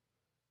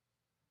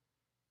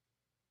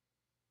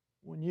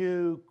 When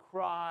you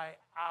cry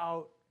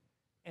out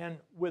and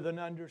with an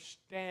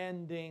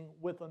understanding,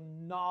 with a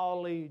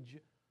knowledge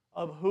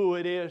of who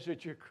it is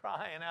that you're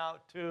crying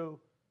out to,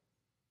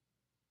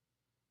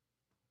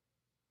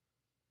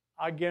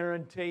 I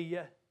guarantee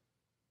you,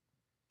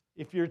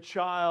 if your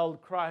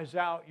child cries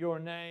out your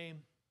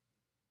name,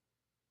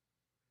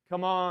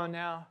 come on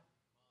now.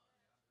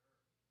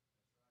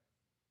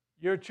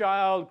 Your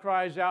child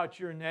cries out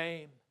your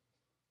name.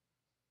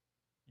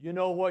 You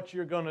know what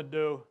you're going to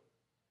do?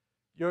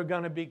 You're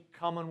going to be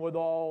coming with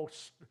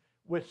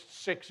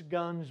 6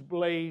 guns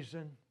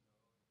blazing.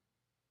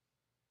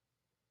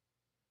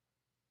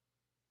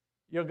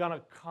 You're going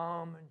to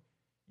come and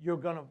you're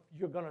going to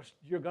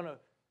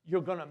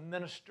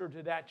minister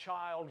to that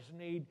child's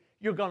need.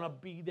 You're going to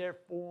be there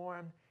for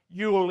him.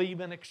 You will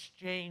even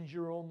exchange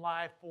your own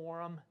life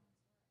for him.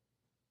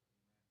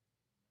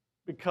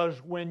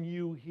 Because when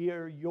you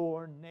hear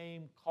your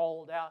name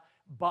called out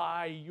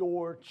by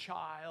your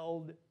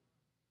child,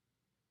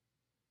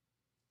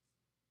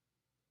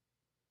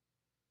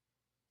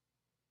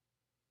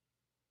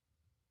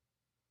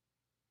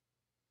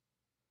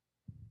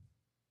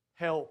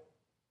 help,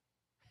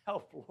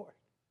 Lord.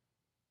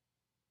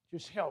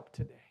 Just help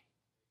today.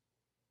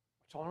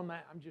 That's all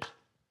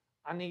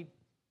I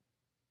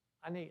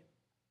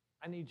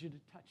need you to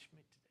touch me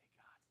today,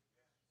 God.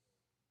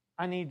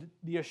 I need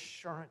the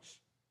assurance.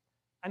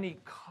 I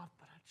need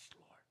confidence,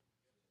 Lord.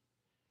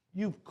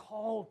 You've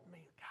called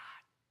me,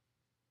 God.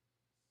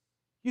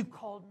 You've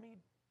called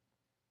me.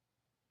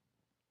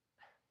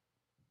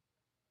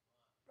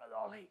 Brother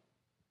Ollie,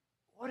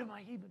 what am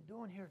I even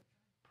doing here to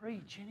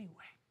preach anyway?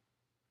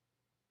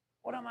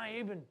 What am I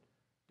even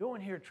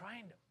doing here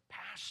trying to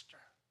pastor?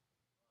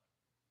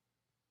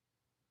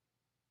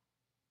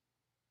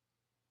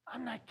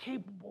 I'm not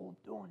capable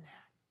of doing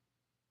that.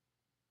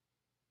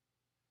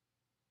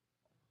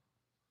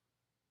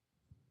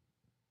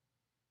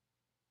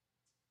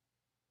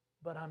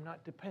 But I'm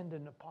not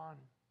dependent upon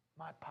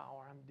my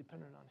power. I'm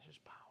dependent on His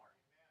power.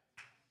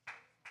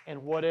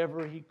 And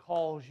whatever He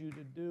calls you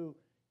to do,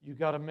 you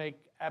got to make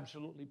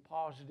absolutely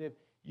positive.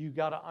 You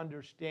got to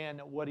understand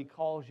that what He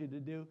calls you to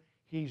do,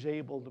 He's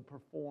able to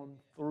perform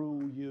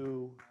through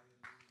you.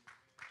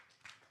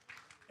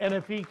 And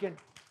if He can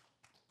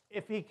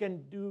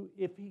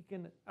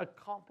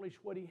accomplish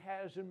what He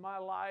has in my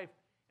life,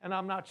 and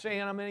I'm not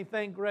saying I'm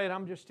anything great,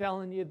 I'm just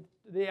telling you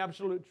the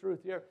absolute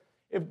truth here.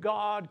 If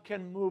God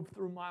can move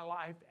through my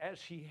life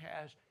as He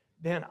has,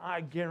 then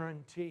I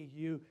guarantee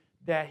you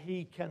that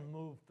He can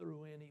move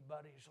through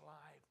anybody's life.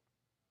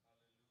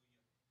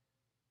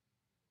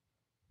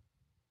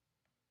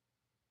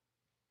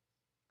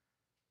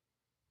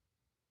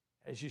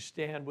 As you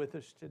stand with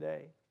us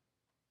today,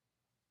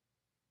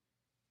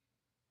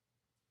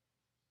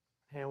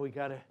 and we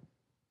gotta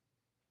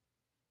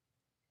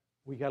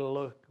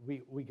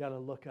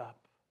look up.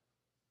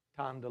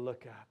 Time to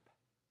look up.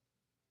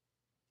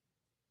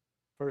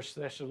 1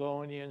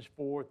 Thessalonians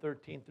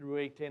 4:13 through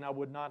 18. I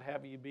would not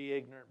have you be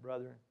ignorant,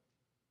 brethren.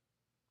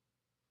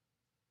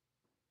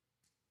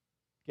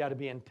 Got to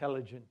be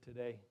intelligent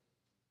today.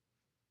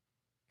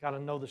 Got to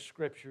know the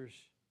Scriptures.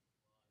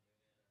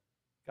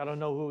 Got to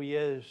know who He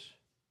is.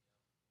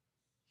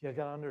 You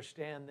got to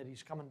understand that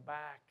He's coming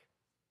back.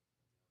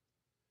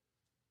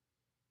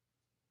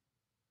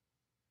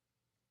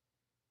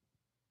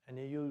 And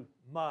you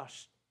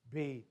must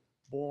be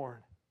born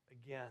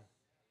again.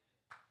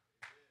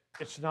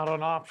 It's not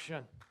an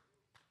option.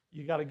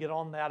 You got to get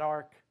on that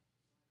ark.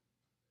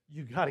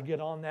 You got to get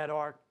on that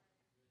ark.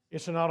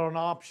 It's not an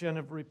option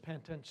of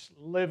repentance,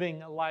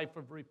 living a life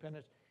of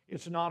repentance.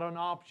 It's not an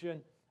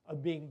option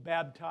of being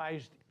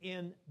baptized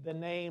in the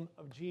name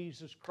of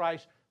Jesus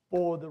Christ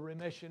for the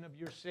remission of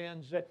your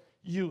sins. That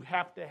you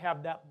have to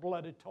have that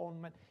blood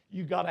atonement.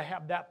 You got to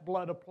have that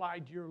blood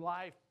applied to your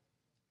life.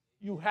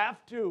 You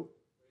have to.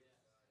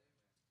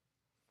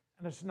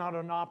 And it's not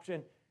an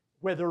option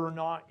whether or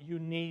not you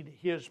need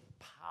His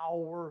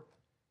power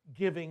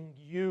giving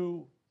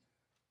you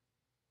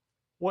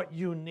what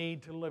you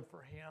need to live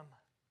for Him.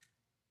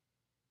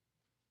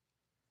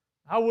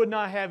 I would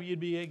not have you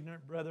be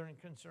ignorant, brethren,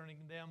 concerning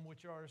them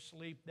which are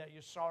asleep, that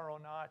you sorrow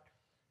not,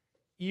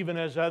 even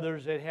as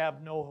others that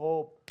have no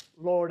hope.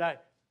 Lord,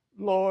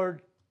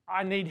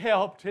 I need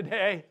help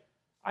today.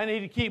 I need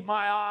to keep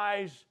my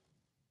eyes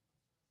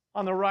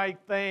on the right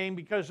thing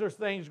because there's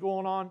things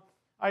going on.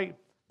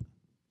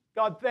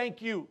 God,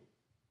 thank you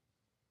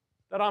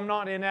that I'm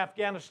not in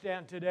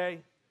Afghanistan today.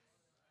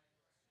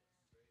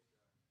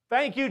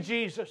 Thank you,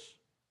 Jesus,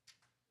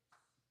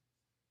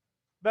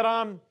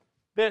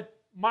 that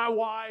my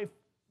wife,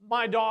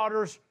 my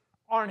daughters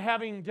aren't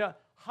having to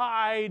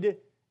hide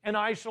and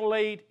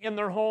isolate in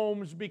their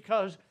homes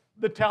because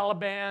the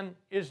Taliban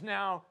is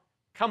now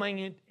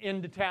coming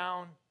into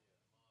town.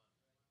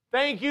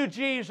 Thank you,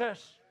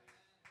 Jesus.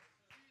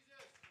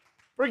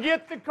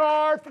 Forget the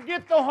car,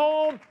 forget the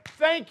home.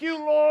 Thank you,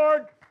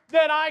 Lord,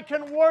 that I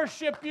can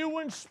worship you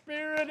in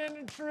spirit and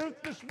in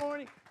truth this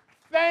morning.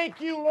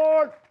 Thank you,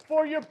 Lord,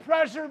 for your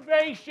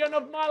preservation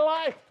of my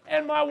life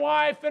and my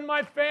wife and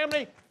my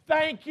family.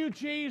 Thank you,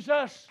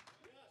 Jesus.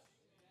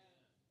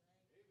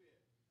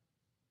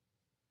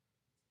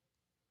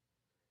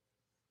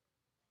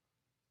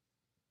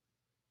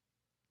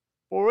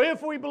 For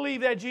if we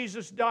believe that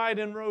Jesus died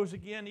and rose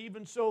again,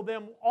 even so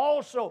them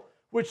also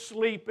which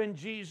sleep in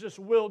Jesus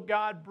will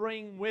God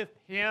bring with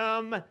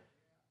Him.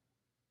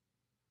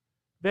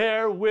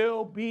 There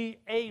will be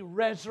a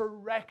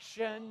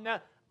resurrection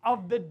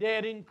of the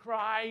dead in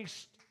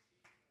Christ.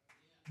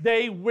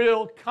 They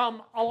will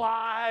come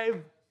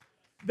alive.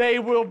 They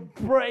will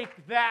break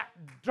that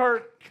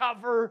dirt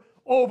cover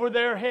over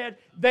their head.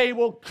 They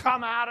will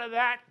come out of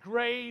that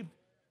grave.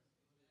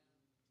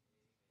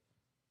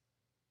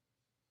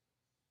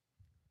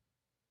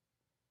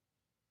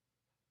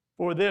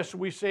 For this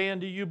we say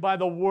unto you by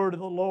the word of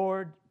the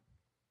Lord,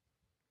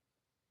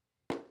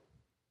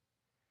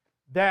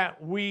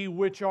 that we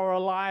which are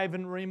alive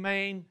and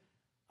remain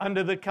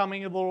unto the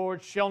coming of the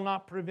Lord shall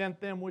not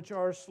prevent them which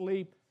are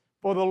asleep.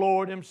 For the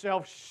Lord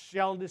Himself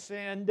shall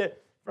descend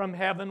from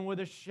heaven with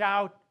a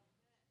shout.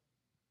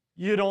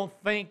 You don't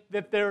think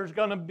that there's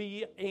going to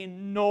be a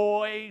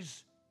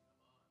noise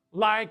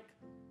like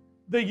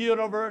the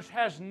universe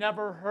has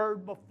never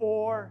heard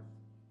before?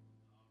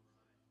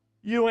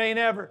 You ain't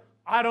ever.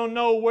 I don't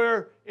know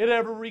where it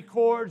ever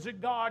records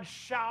that God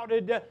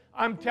shouted.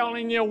 I'm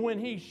telling you, when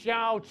He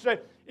shouts,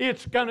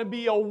 it's going to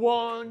be a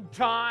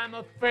one-time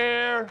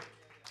affair.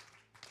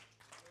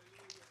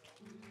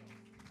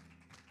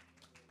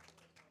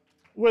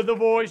 With the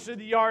voice of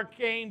the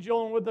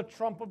archangel and with the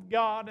trump of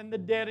God, and the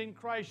dead in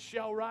Christ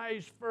shall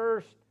rise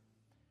first.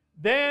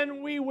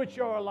 Then we which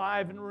are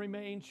alive and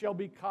remain shall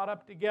be caught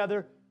up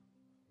together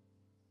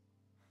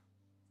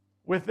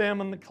with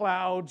them in the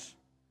clouds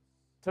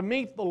to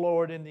meet the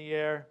Lord in the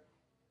air.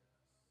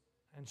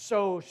 And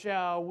so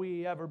shall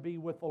we ever be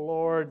with the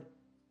Lord.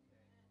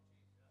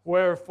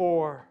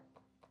 Wherefore,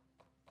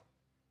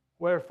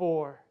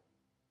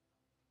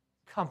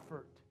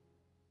 comfort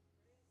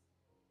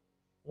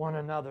one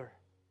another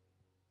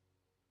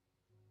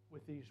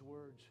with these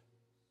words.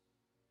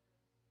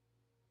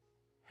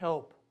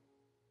 Help,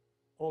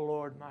 O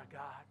Lord, my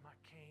God, my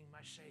King,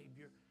 my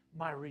Savior,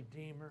 my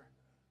Redeemer,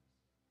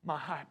 my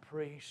High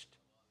Priest.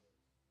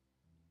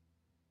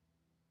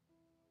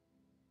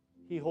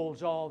 He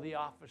holds all the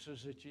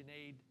offices that you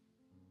need.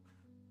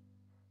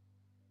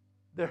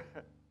 There,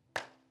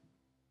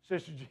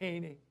 Sister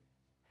Jeannie,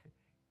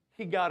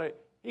 He got it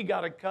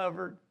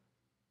covered.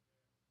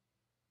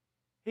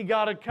 He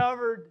got it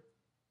covered.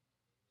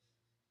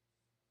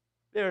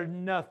 There's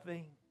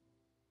nothing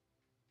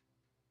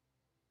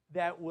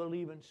that will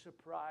even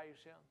surprise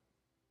Him.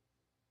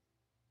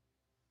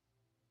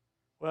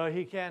 Well,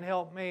 He can't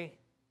help me.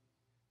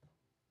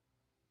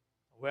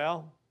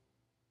 Well,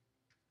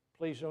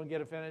 please don't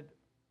get offended.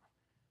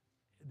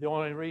 The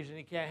only reason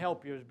He can't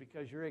help you is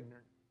because you're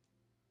ignorant.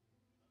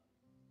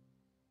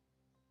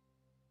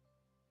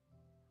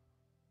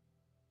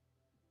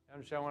 You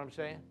understand what I'm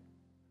saying?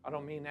 I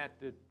don't mean that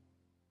to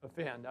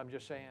offend. I'm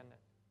just saying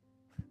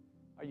that.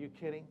 Are you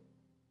kidding?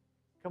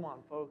 Come on,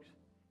 folks.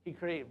 He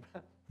created,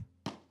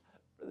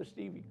 Brother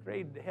Steve, He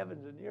created the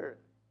heavens and the earth,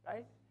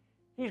 right?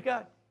 He's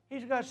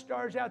got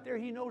stars out there.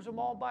 He knows them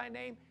all by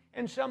name.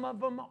 and some of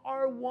them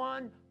are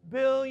 1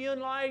 billion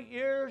light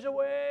years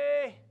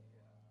away.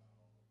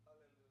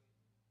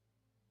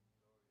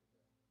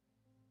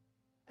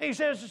 He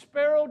says, the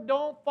sparrow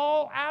don't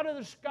fall out of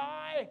the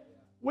sky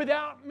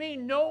without me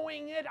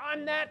knowing it.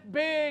 I'm that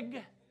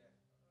big.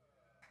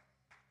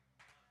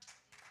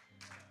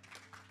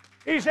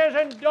 He says,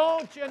 and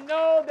don't you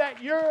know that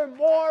you're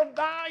more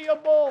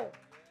valuable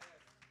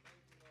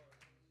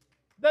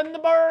than the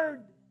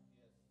bird?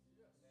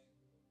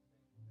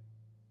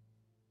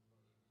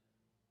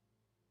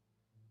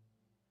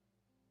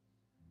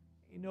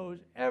 He knows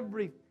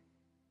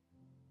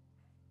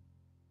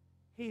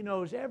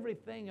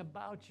everything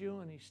about you,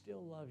 and He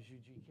still loves you,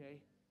 GK.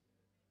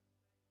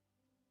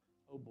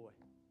 Oh boy.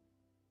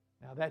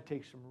 Now that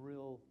takes some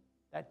real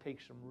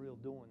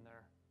doing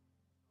there.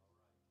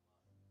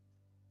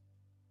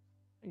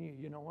 And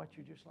you know what?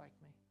 You're just like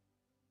me.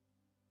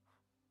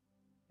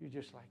 You're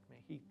just like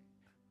me.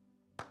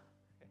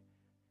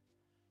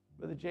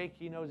 Brother Jake,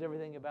 he knows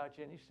everything about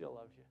you, and he still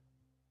loves you.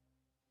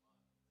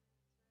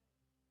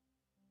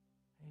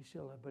 He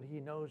still loves, but he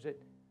knows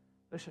that.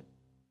 Listen,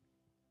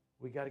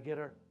 we got to get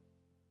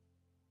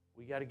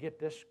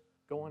this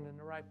going in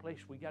the right place.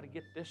 We got to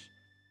get this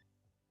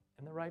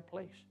in the right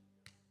place.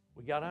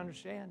 We got to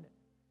understand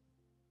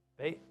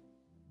that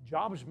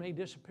jobs may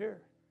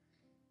disappear.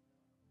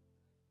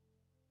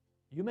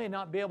 You may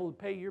not be able to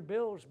pay your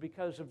bills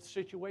because of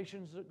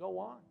situations that go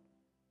on.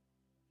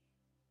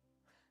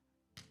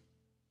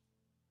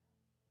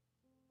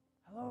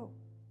 Hello.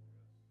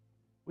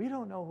 We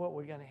don't know what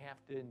we're going to have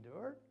to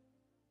endure.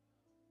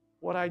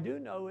 What I do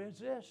know is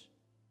this,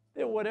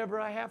 that whatever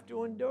I have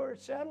to endure,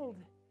 it's settled.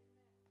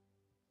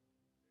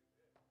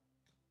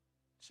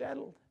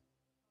 Settled.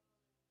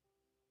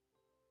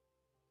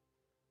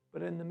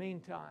 But in the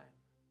meantime,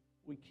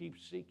 we keep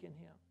seeking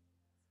Him.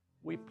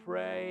 We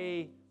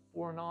pray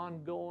for an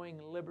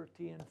ongoing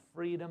liberty and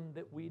freedom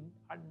that we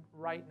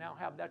right now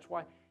have. That's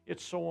why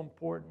it's so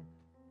important.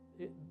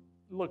 It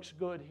looks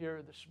good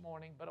here this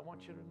morning, but I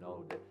want you to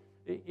know that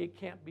it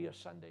can't be a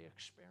Sunday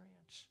experience.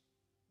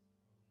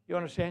 You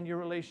understand your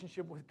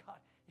relationship with God?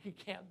 It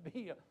can't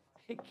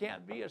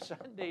be a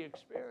Sunday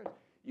experience.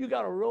 You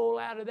got to roll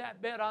out of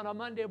that bed on a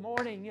Monday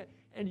morning,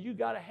 and you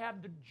got to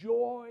have the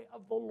joy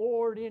of the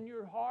Lord in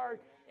your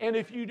heart. And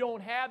if you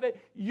don't have it,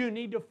 you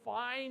need to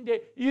find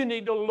it. You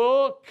need to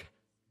look.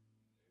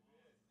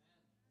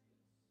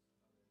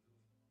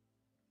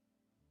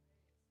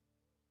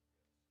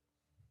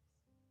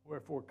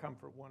 Wherefore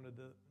comfort one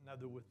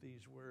another with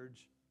these words.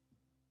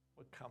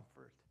 What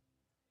comfort.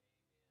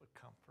 What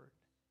comfort.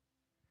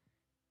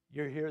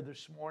 You're here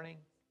this morning,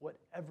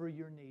 whatever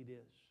your need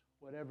is,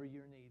 whatever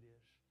your need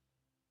is.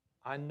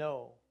 I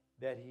know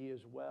that He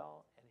is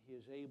well and He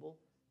is able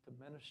to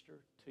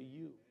minister to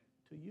you,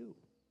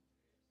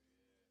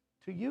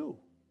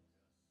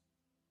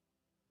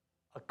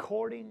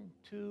 according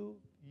to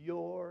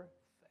your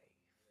faith.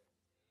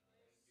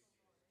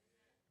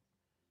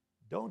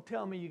 Don't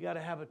tell me you got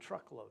to have a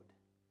truckload.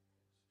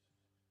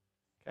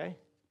 Okay?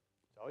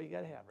 That's all you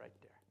got to have right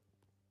there.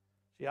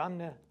 See,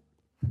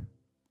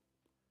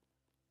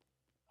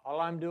 all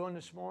I'm doing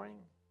this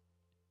morning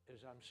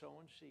is I'm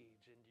sowing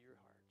seeds into your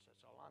hearts.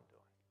 That's all I'm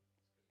doing.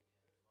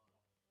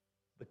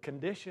 The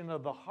condition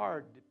of the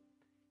heart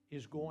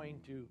is going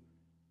to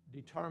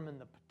determine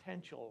the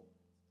potential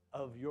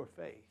of your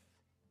faith.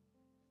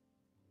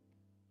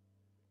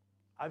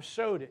 I've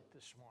sowed it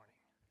this morning.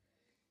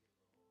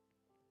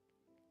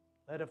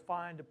 Let it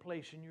find a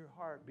place in your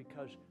heart,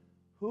 because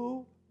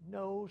who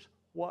knows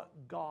what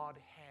God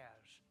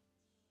has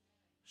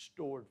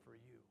stored for you?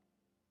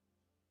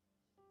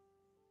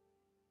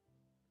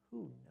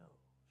 Who knows?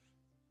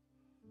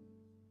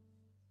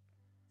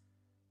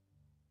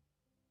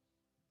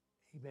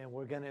 Amen.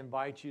 We're going to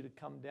invite you to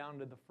come down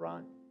to the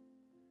front,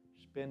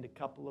 spend a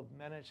couple of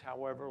minutes,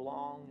 however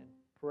long, and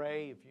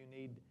pray if you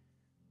need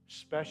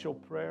special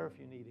prayer, if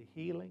you need a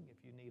healing,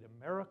 if you need a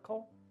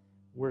miracle.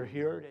 We're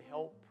here to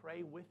help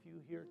pray with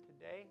you here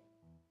today.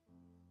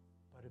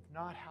 But if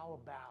not, how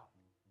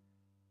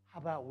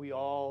about we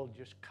all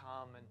just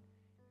come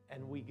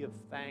and we give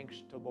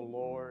thanks to the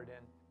Lord,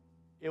 and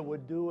it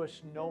would do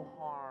us no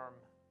harm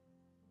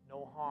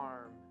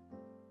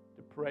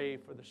to pray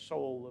for the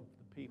soul of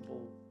the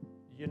people.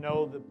 You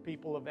know, the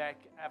people of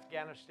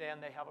Afghanistan,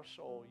 they have a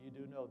soul. You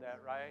do know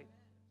that, right?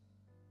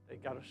 They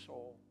got a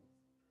soul.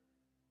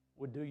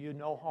 Would do you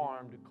no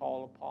harm to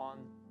call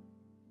upon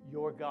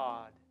your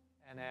God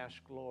and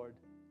ask, Lord,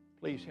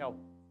 please help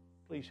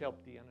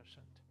the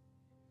innocent.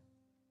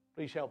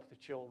 Please help the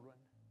children.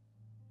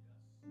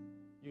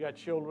 You got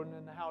children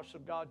in the house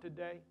of God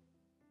today?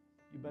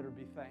 You better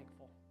be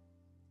thankful.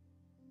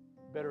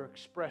 You better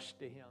express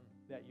to Him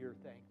that you're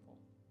thankful.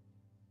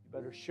 You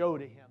better show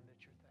to Him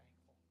that you're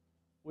thankful.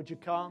 Would you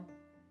come?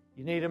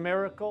 You need a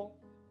miracle?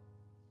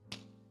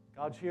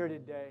 God's here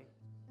today.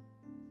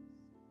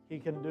 He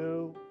can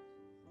do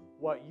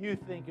what you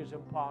think is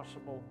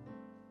impossible.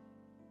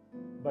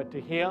 But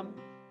to Him,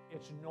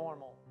 it's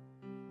normal.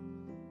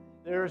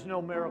 There is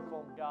no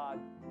miracle in God.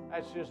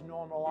 That's just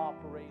normal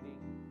operating.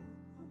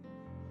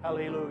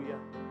 Hallelujah.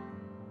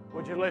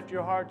 Would you lift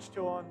your hearts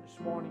to Him this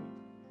morning?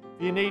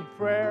 If you need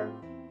prayer,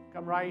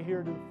 come right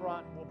here to the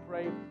front and we'll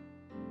pray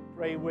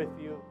with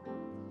you.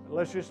 But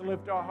let's just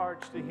lift our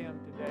hearts to Him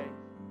today.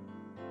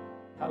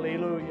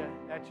 Hallelujah.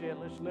 That's it.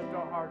 Let's lift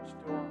our hearts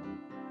to Him.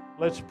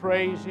 Let's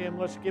praise Him.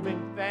 Let's give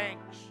Him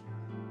thanks.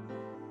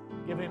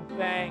 Give Him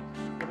thanks.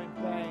 Give Him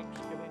thanks.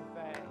 Give Him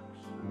thanks.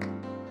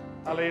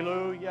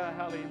 Hallelujah.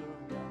 Hallelujah.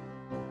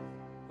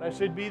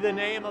 Blessed be the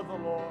name of the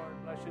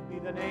Lord. Blessed be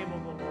the name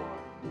of the Lord.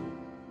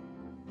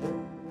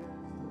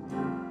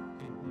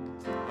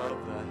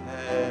 Of the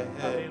heavens,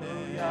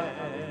 Hallelujah.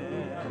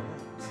 Hallelujah.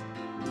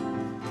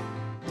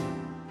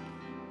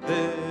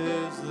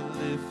 there's the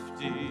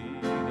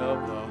lifting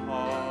of the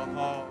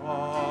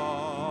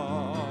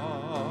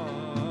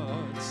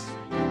hearts.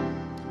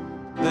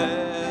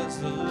 There's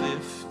the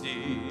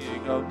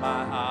lifting of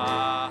my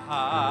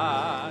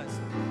eyes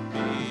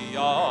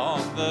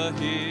beyond the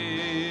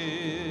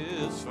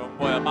hills from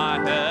where my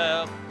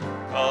help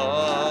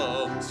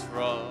comes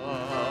from.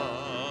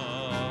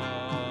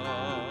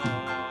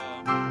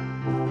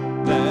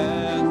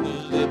 There's the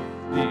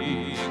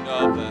lifting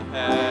of the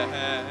hand.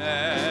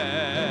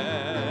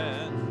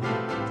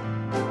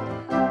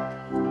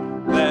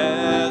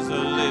 There's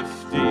a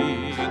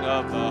lifting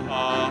of the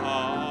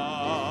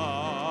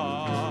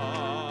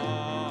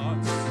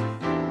hearts.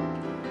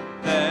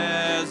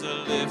 There's a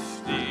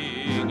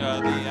lifting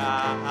of the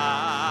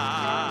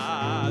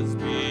eyes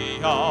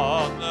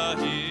beyond the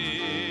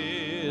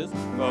hills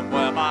from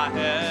where my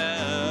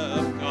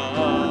help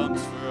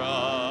comes from.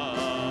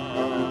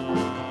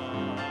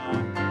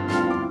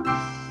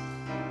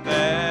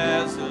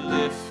 There's a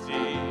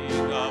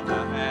lifting of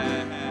the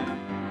hand.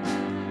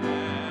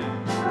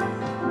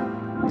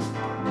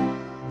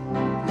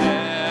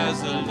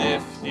 There's a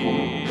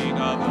lifting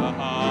of the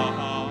hearts.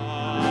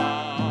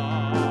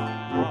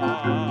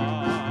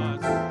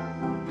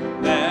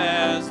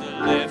 There's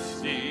a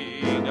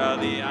lifting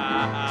of the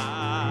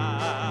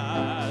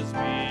eyes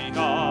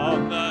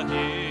beyond the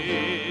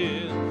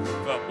hill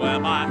from where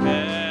my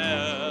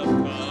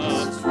help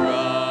comes from.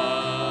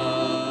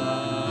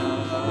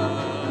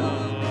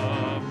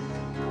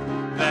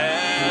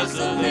 There's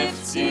a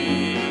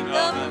lifting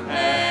of the hands.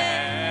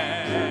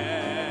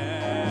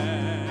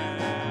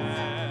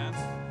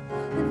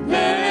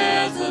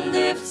 There's a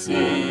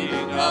lifting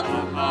of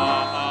the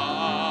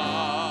heart.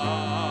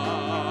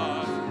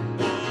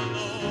 Oh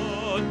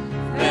Lord,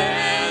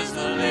 there's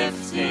a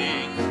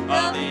lifting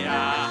of the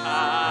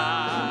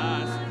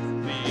eyes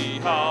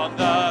beyond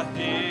the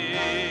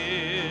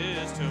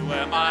hills to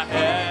where my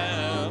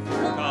help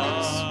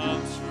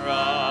comes from.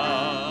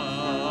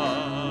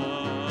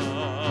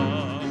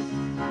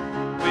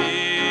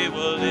 We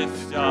will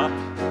lift up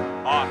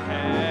our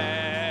hands.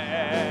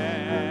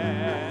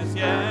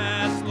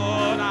 Yes,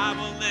 Lord, I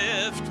will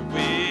lift.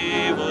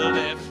 We will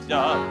lift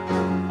up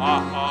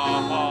our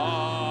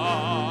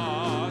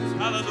hearts.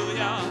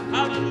 Hallelujah,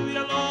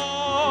 hallelujah,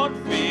 Lord.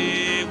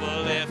 We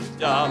will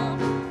lift up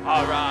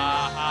our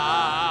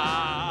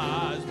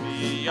eyes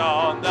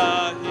beyond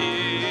the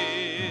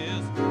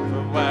hills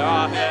from where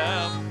our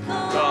help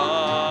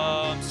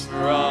comes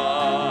from.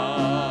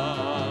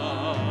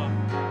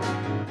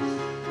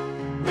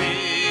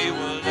 We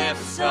will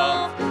lift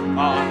up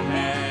our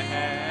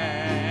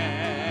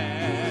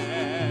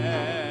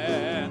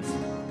hands.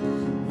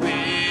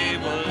 We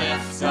will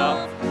lift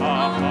up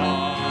our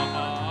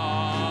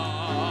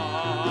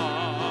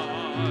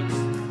hearts.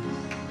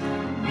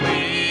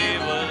 We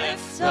will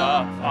lift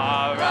up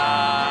our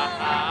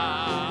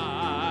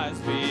eyes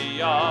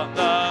beyond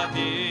the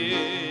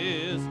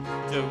hills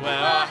to where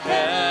our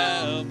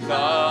help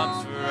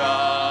comes from.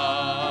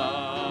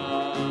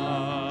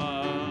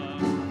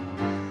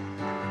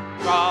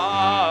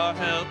 Our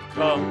help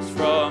comes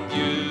from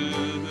you.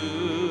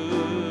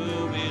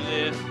 We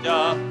lift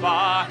up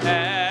our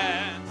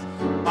hands.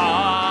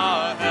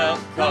 Our help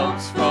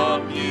comes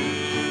from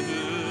you.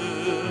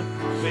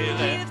 We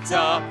lift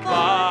up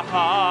our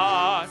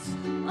hearts.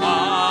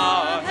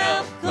 Our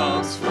help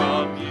comes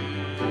from you.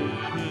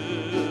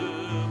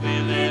 We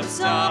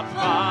lift up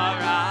our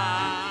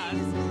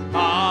eyes.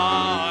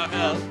 Our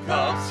help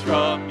comes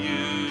from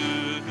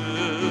you.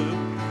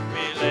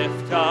 We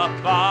lift up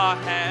our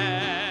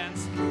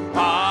hands.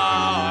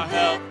 Our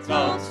help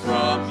comes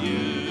from you.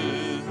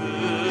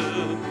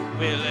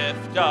 We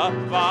lift up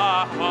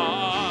our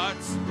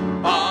hearts.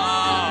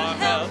 Our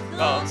help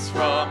comes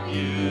from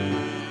you.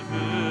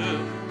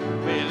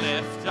 We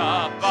lift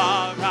up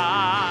our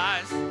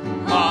eyes.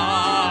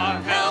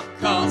 Our help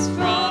comes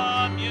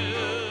from you.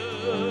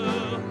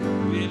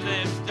 We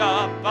lift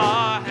up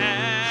our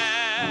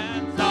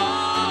hands.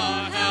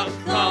 Our help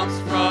comes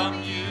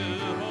from you,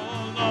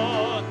 oh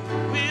Lord.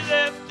 We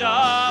lift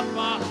up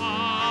our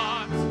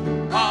hearts.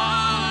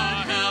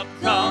 Our help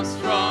comes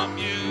from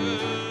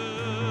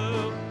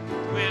you.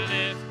 We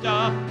lift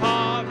up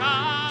our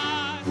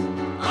eyes.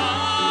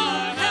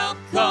 Our help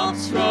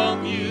comes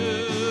from you.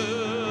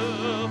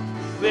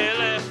 We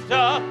lift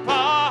up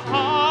our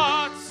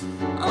hearts.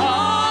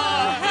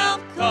 Our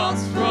help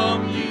comes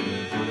from you.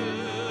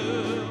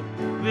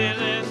 We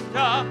lift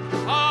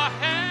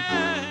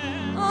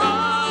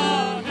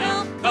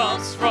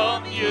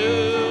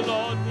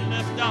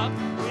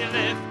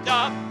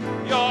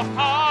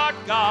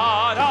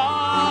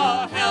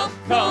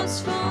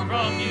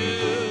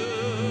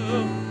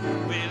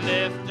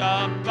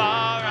up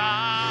our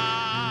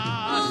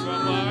eyes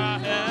from where our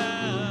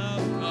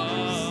help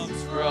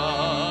comes from.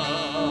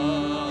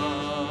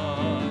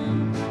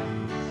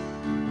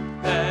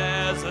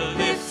 There's a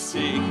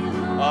lifting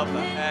of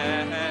the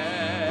hands.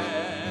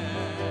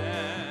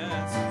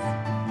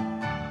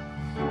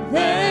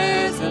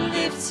 There's a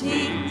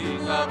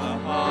lifting of the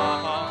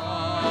heart.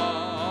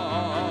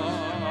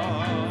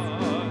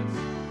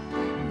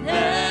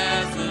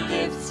 There's a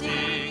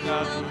lifting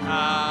of the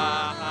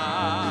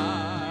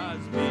eyes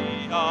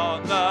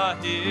beyond the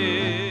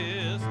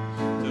hills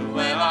to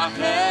where our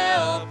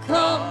help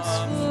comes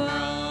from.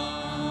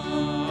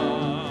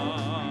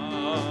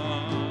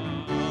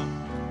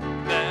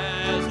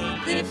 There's a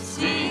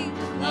lifting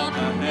of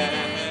the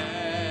hands.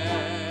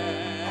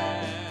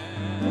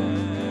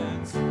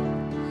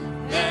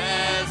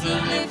 There's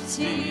a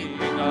lifting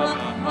of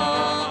the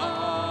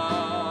hearts,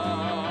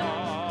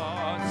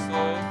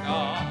 oh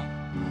God.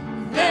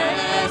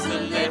 There's a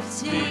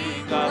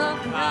lifting of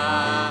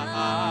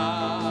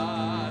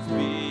eyes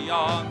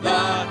beyond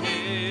the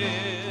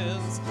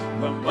hills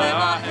from where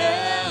our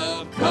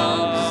help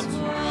comes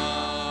from.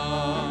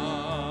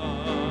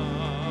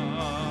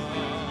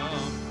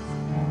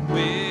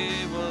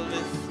 We will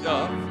lift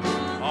up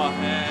our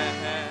hands.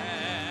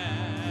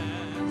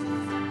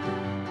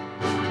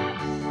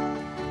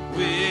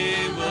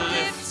 We will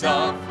lift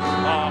up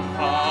our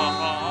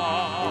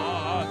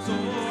hearts.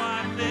 Oh, I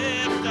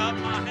lift up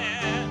my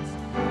hands.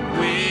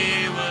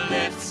 We will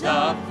lift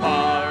up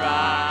our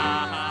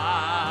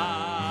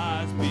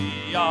eyes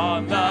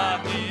beyond the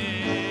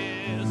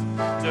hills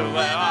to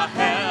where our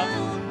help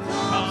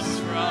comes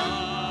from.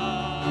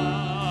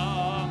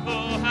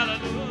 Oh,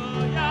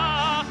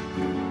 hallelujah.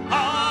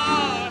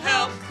 Our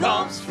help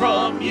comes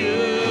from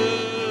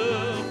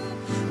you.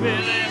 We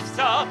lift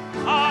up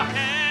our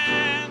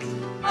hands.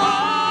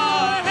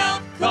 Our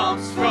help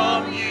comes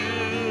from you,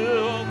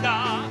 oh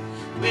God.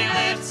 We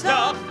lift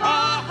up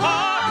our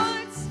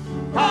hearts.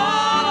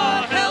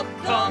 Our help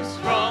comes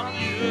from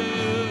you.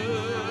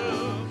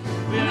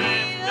 We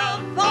lift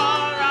up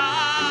our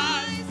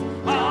eyes.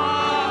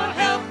 Our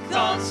help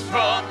comes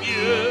from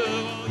you.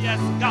 Yes,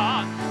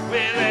 God. We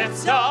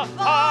lift up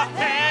our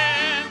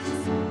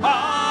hands.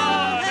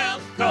 Our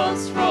help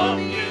comes from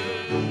you.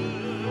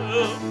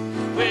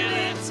 We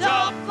lift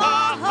up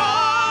our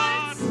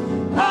hearts.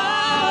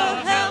 Our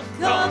help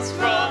comes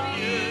from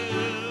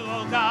you,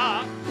 oh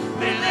God.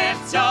 We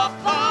lift up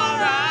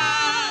our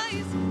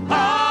eyes.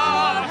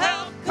 Our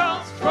help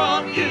comes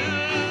from you.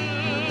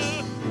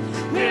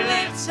 We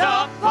lift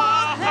up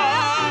our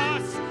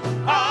hearts.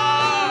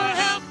 Our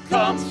help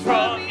comes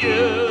from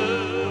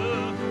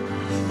you.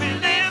 We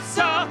lift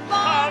up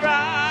our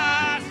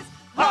eyes.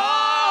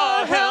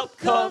 Our help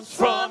comes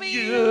from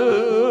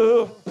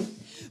you.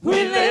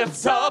 We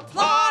lift up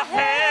our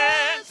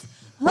hands.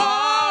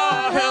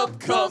 Our help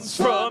comes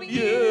from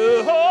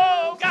you.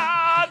 Oh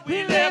God,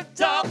 we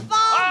lift up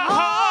our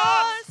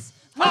hearts.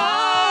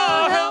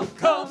 Our help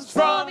comes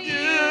from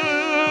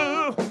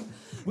you.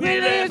 We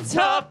lift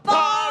up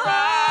our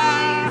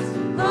eyes.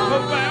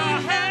 From where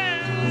our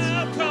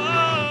help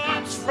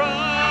comes from.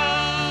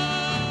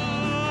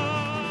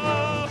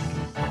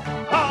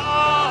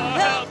 Our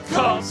help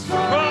comes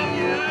from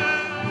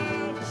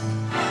you.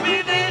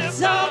 We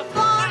lift up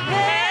our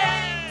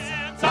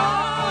hands.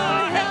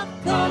 Our help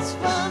comes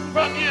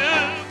from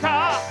you,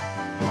 God.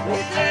 We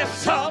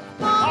lift up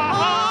our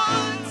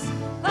hearts.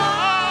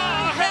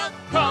 Our help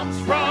comes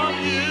from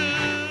you.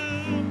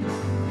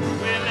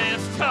 We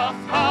lift up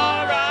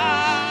our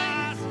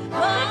eyes.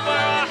 From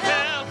where our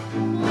help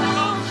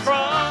comes from.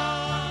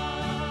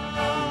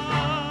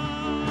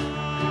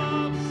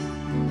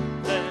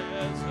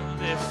 There's a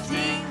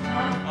lifting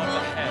of the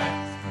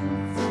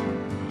hands.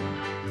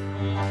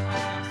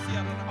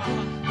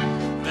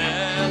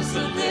 There's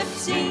a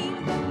lifting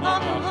of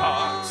our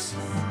hearts.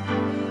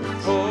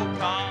 Oh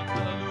God,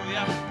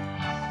 hallelujah.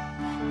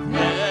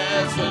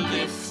 There's a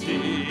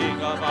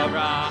lifting of our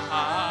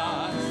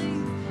eyes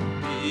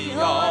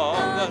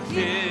beyond the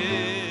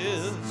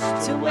hills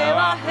to where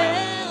our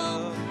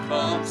help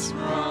comes from.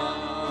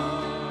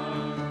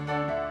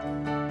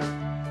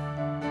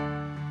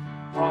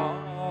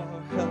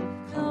 Our help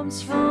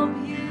comes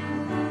from you.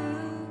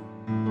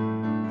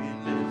 We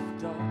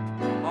lift up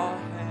our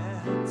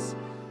hands.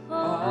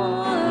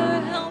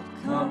 Our help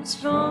comes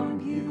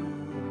from you.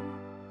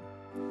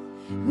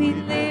 We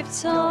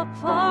lift up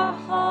our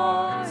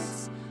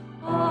hearts.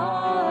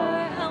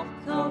 Our help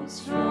comes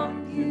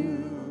from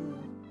you.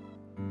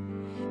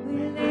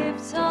 We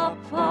lift up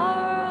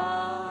our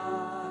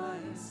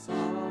eyes.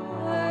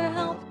 Our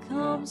help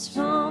comes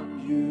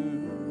from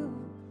you.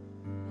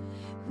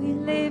 We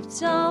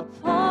lift up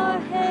our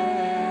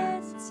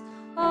heads.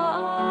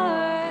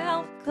 Our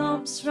help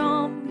comes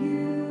from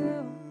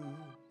you.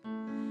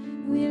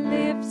 We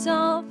lift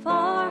up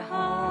our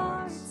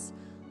hearts.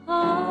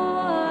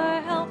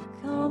 Our help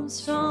comes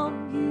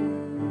from you.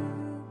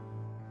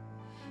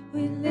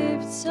 We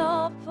lift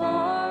up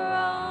our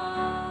eyes.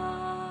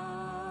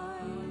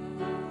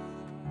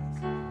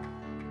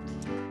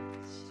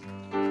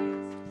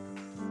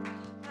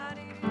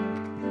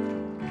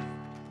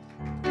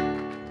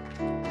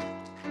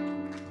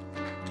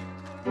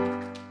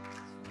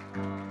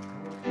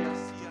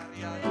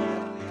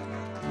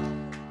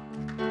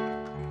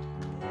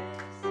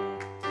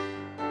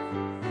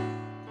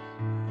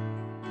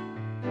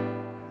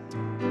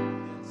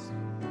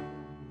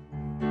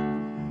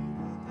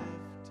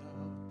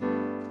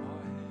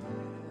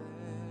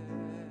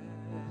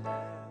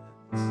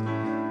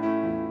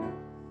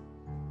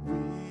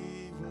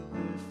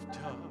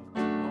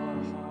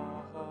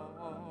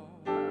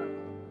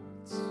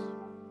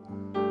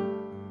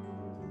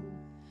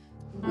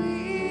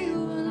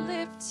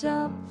 lift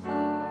up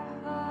our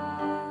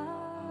eyes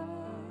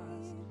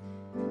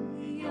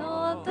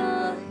beyond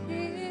the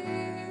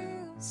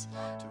hills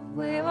to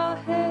where our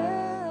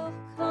help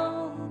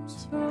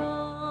comes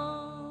from.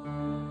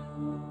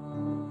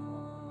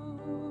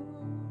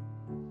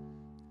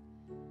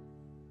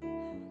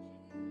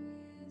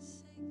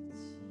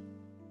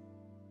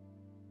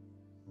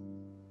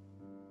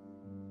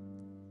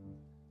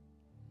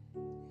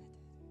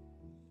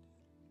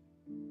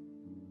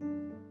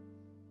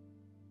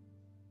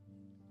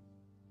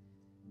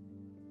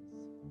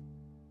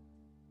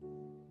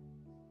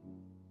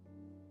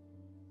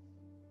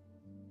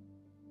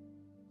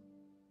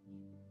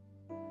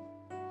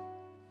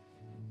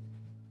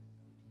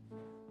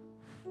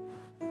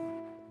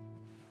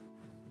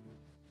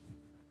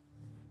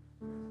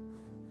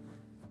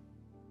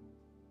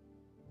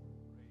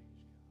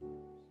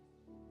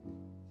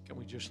 Can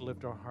we just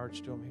lift our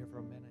hearts to Him here for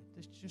a minute?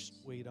 Let's just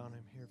wait on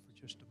Him here for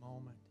just a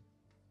moment.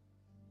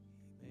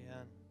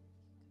 Amen.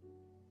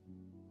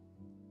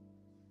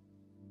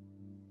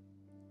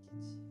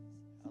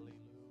 Hallelujah.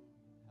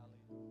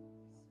 Hallelujah.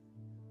 Thank you,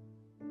 Jesus.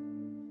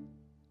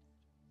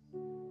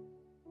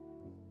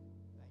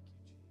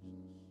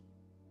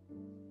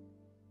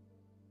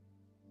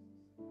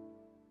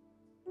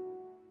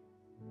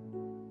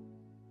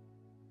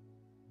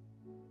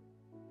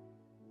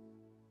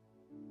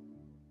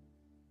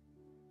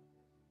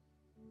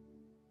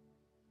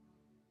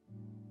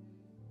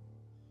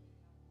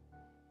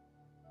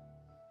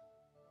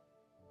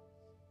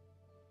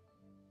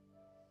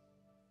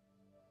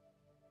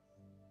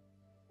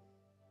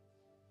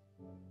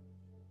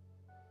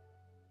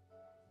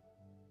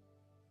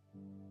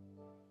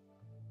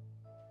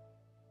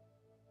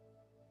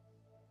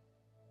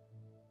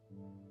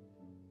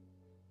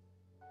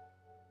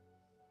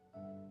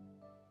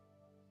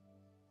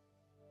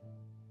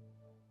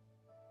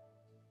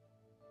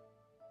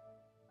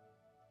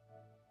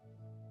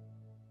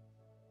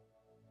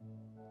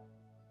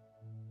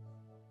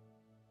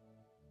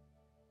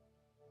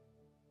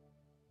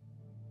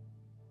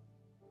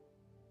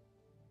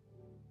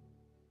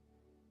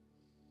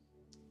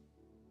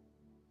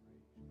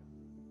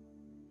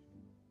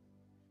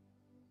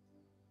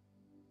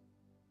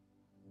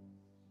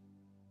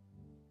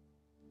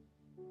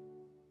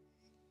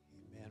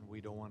 Amen.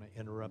 We don't want to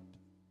interrupt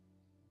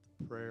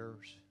the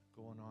prayers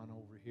going on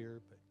over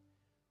here, but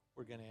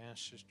we're going to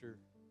ask Sister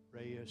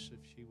Reyes if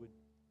she would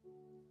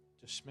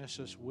dismiss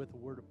us with a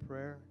word of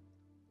prayer.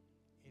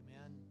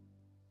 Amen.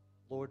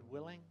 Lord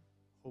willing,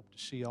 hope to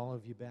see all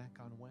of you back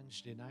on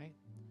Wednesday night.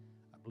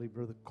 I believe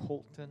Brother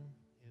Colton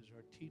is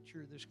our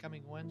teacher this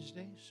coming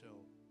Wednesday,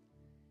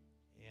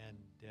 and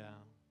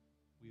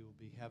we will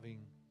be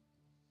having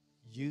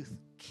youth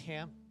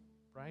camp,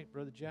 right?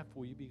 Brother Jeff,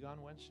 will you be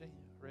gone Wednesday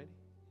already?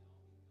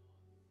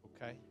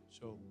 Okay,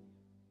 so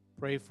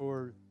pray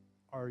for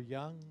our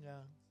young,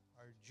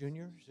 our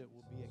juniors that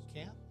will be at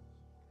camp.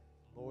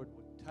 The Lord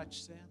would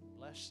touch them,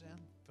 bless them,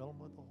 fill them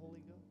with the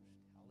Holy Ghost.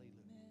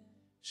 Hallelujah.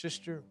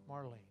 Sister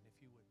Marlene,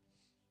 if you would.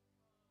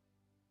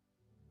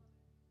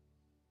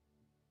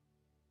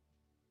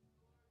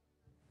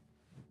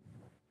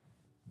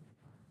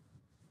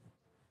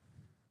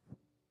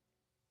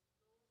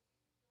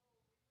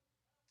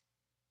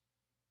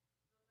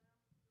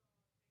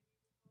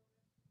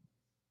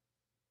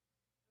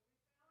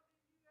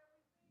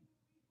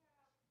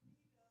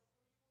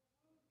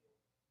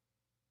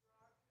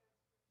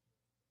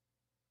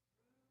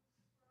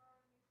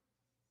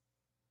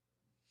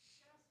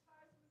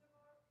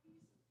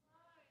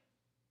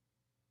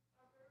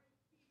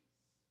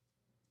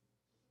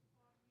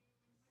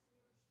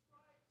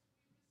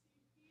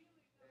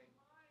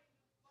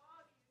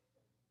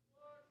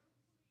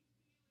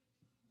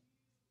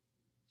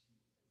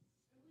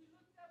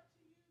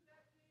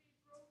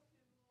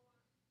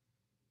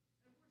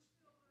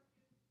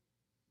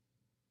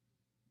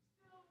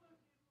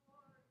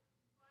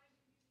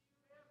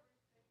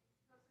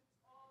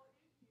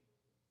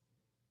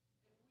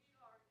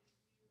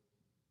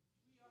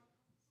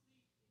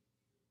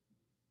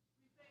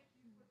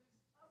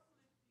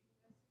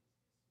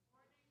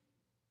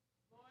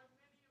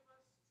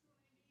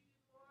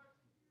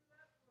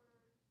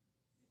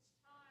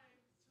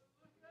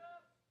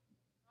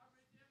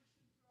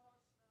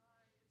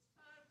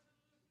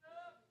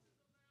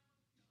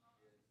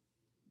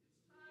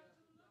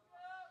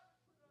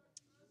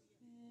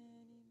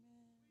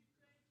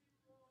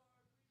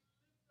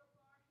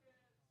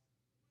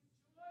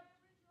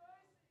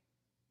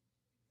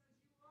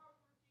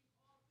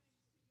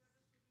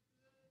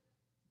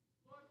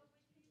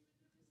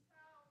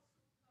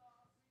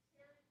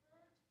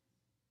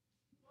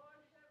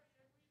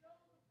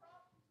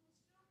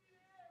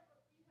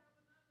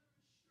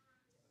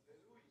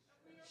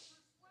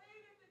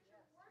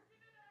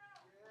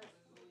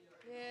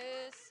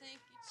 Yes, thank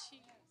you,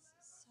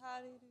 Jesus.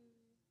 Hallelujah.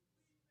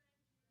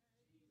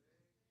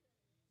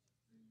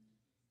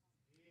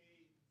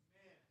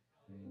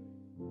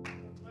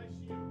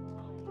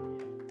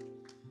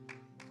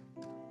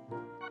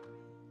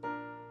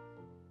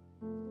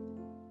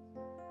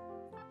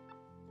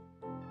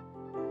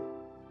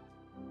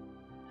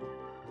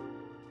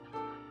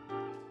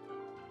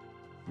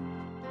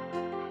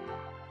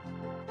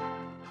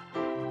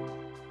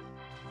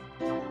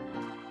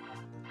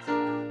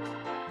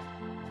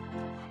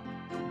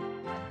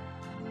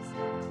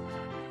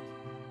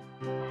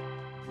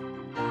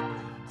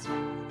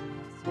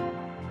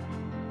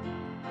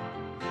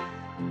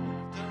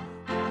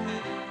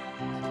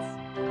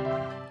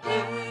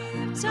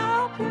 Lift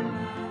up your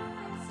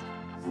eyes.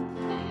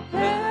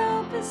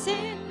 Help is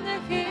in